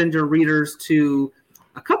can send your readers to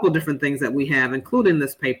a couple of different things that we have, including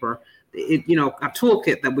this paper, a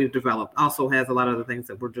toolkit that we've developed also has a lot of the things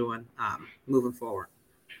that we're doing moving forward.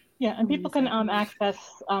 Yeah, and people can access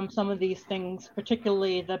some of these things,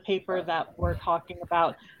 particularly the paper that we're talking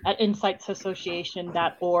about at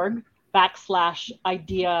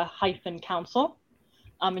insightsassociation.org/idea-council.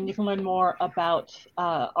 And you can learn more about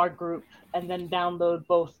our group and then download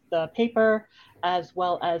both the paper as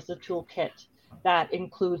well as the toolkit that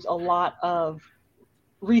includes a lot of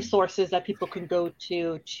resources that people can go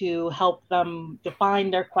to help them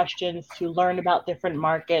define their questions, to learn about different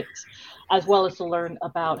markets, as well as to learn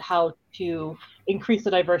about how to increase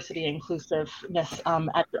the diversity and inclusiveness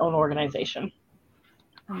at your own organization.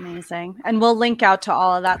 Amazing. And we'll link out to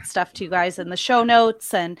all of that stuff to you guys in the show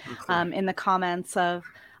notes and in the comments of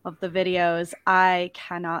the videos. I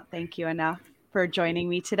cannot thank you enough for joining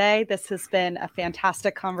me today. This has been a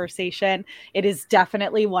fantastic conversation. It is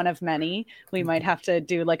definitely one of many. We might have to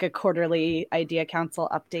do like a quarterly Idea Council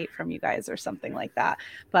update from you guys or something like that.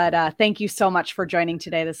 But thank you so much for joining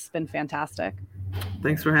today. This has been fantastic.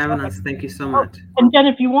 Thanks for having us. Thank you so much. And Jen,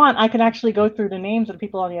 if you want, I can actually go through the names of the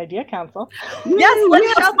people on the Idea Council. Yes,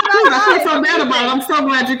 let's shout them out. I feel so bad about it. I'm so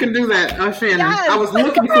glad you can do that, Shannon. Yes. I was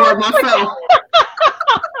looking for it myself.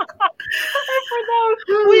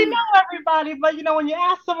 We know everybody, but when you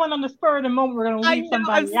ask someone on the spur of the moment, we're going to leave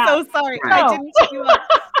somebody out. I'm so sorry. Right. I didn't do it.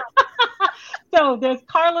 So there's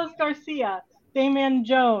Carlos Garcia, Damian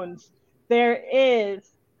Jones. There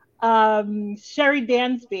is Sherry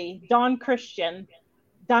Dansby, Dawn Christian,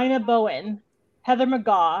 Dinah Bowen, Heather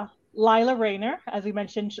McGaw, Lila Rayner, as we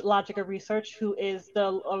mentioned, Logical Research, who is the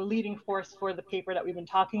leading force for the paper that we've been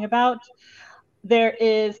talking about. There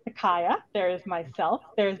is Takaya, there is myself,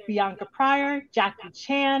 there's Bianca Pryor, Jackie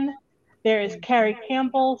Chan, there is Carrie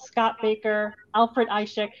Campbell, Scott Baker, Alfred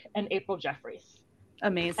Ishik, and April Jeffries.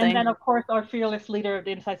 Amazing. And then, of course, our fearless leader of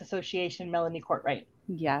the Insights Association, Melanie Courtwright.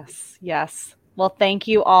 Yes, yes. Well, thank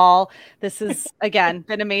you all. This has, again,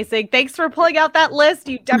 been amazing. Thanks for pulling out that list.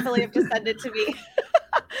 You definitely have to send it to me.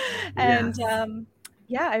 And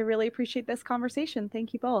yeah, I really appreciate this conversation.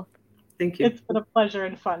 Thank you both. Thank you. It's been a pleasure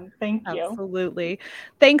and fun. Thank you. Absolutely.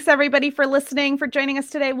 Thanks, everybody, for listening, for joining us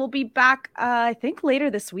today. We'll be back, I think,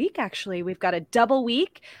 later this week, actually. We've got a double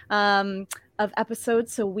week of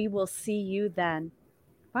episodes, so we will see you then.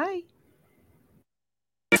 Bye.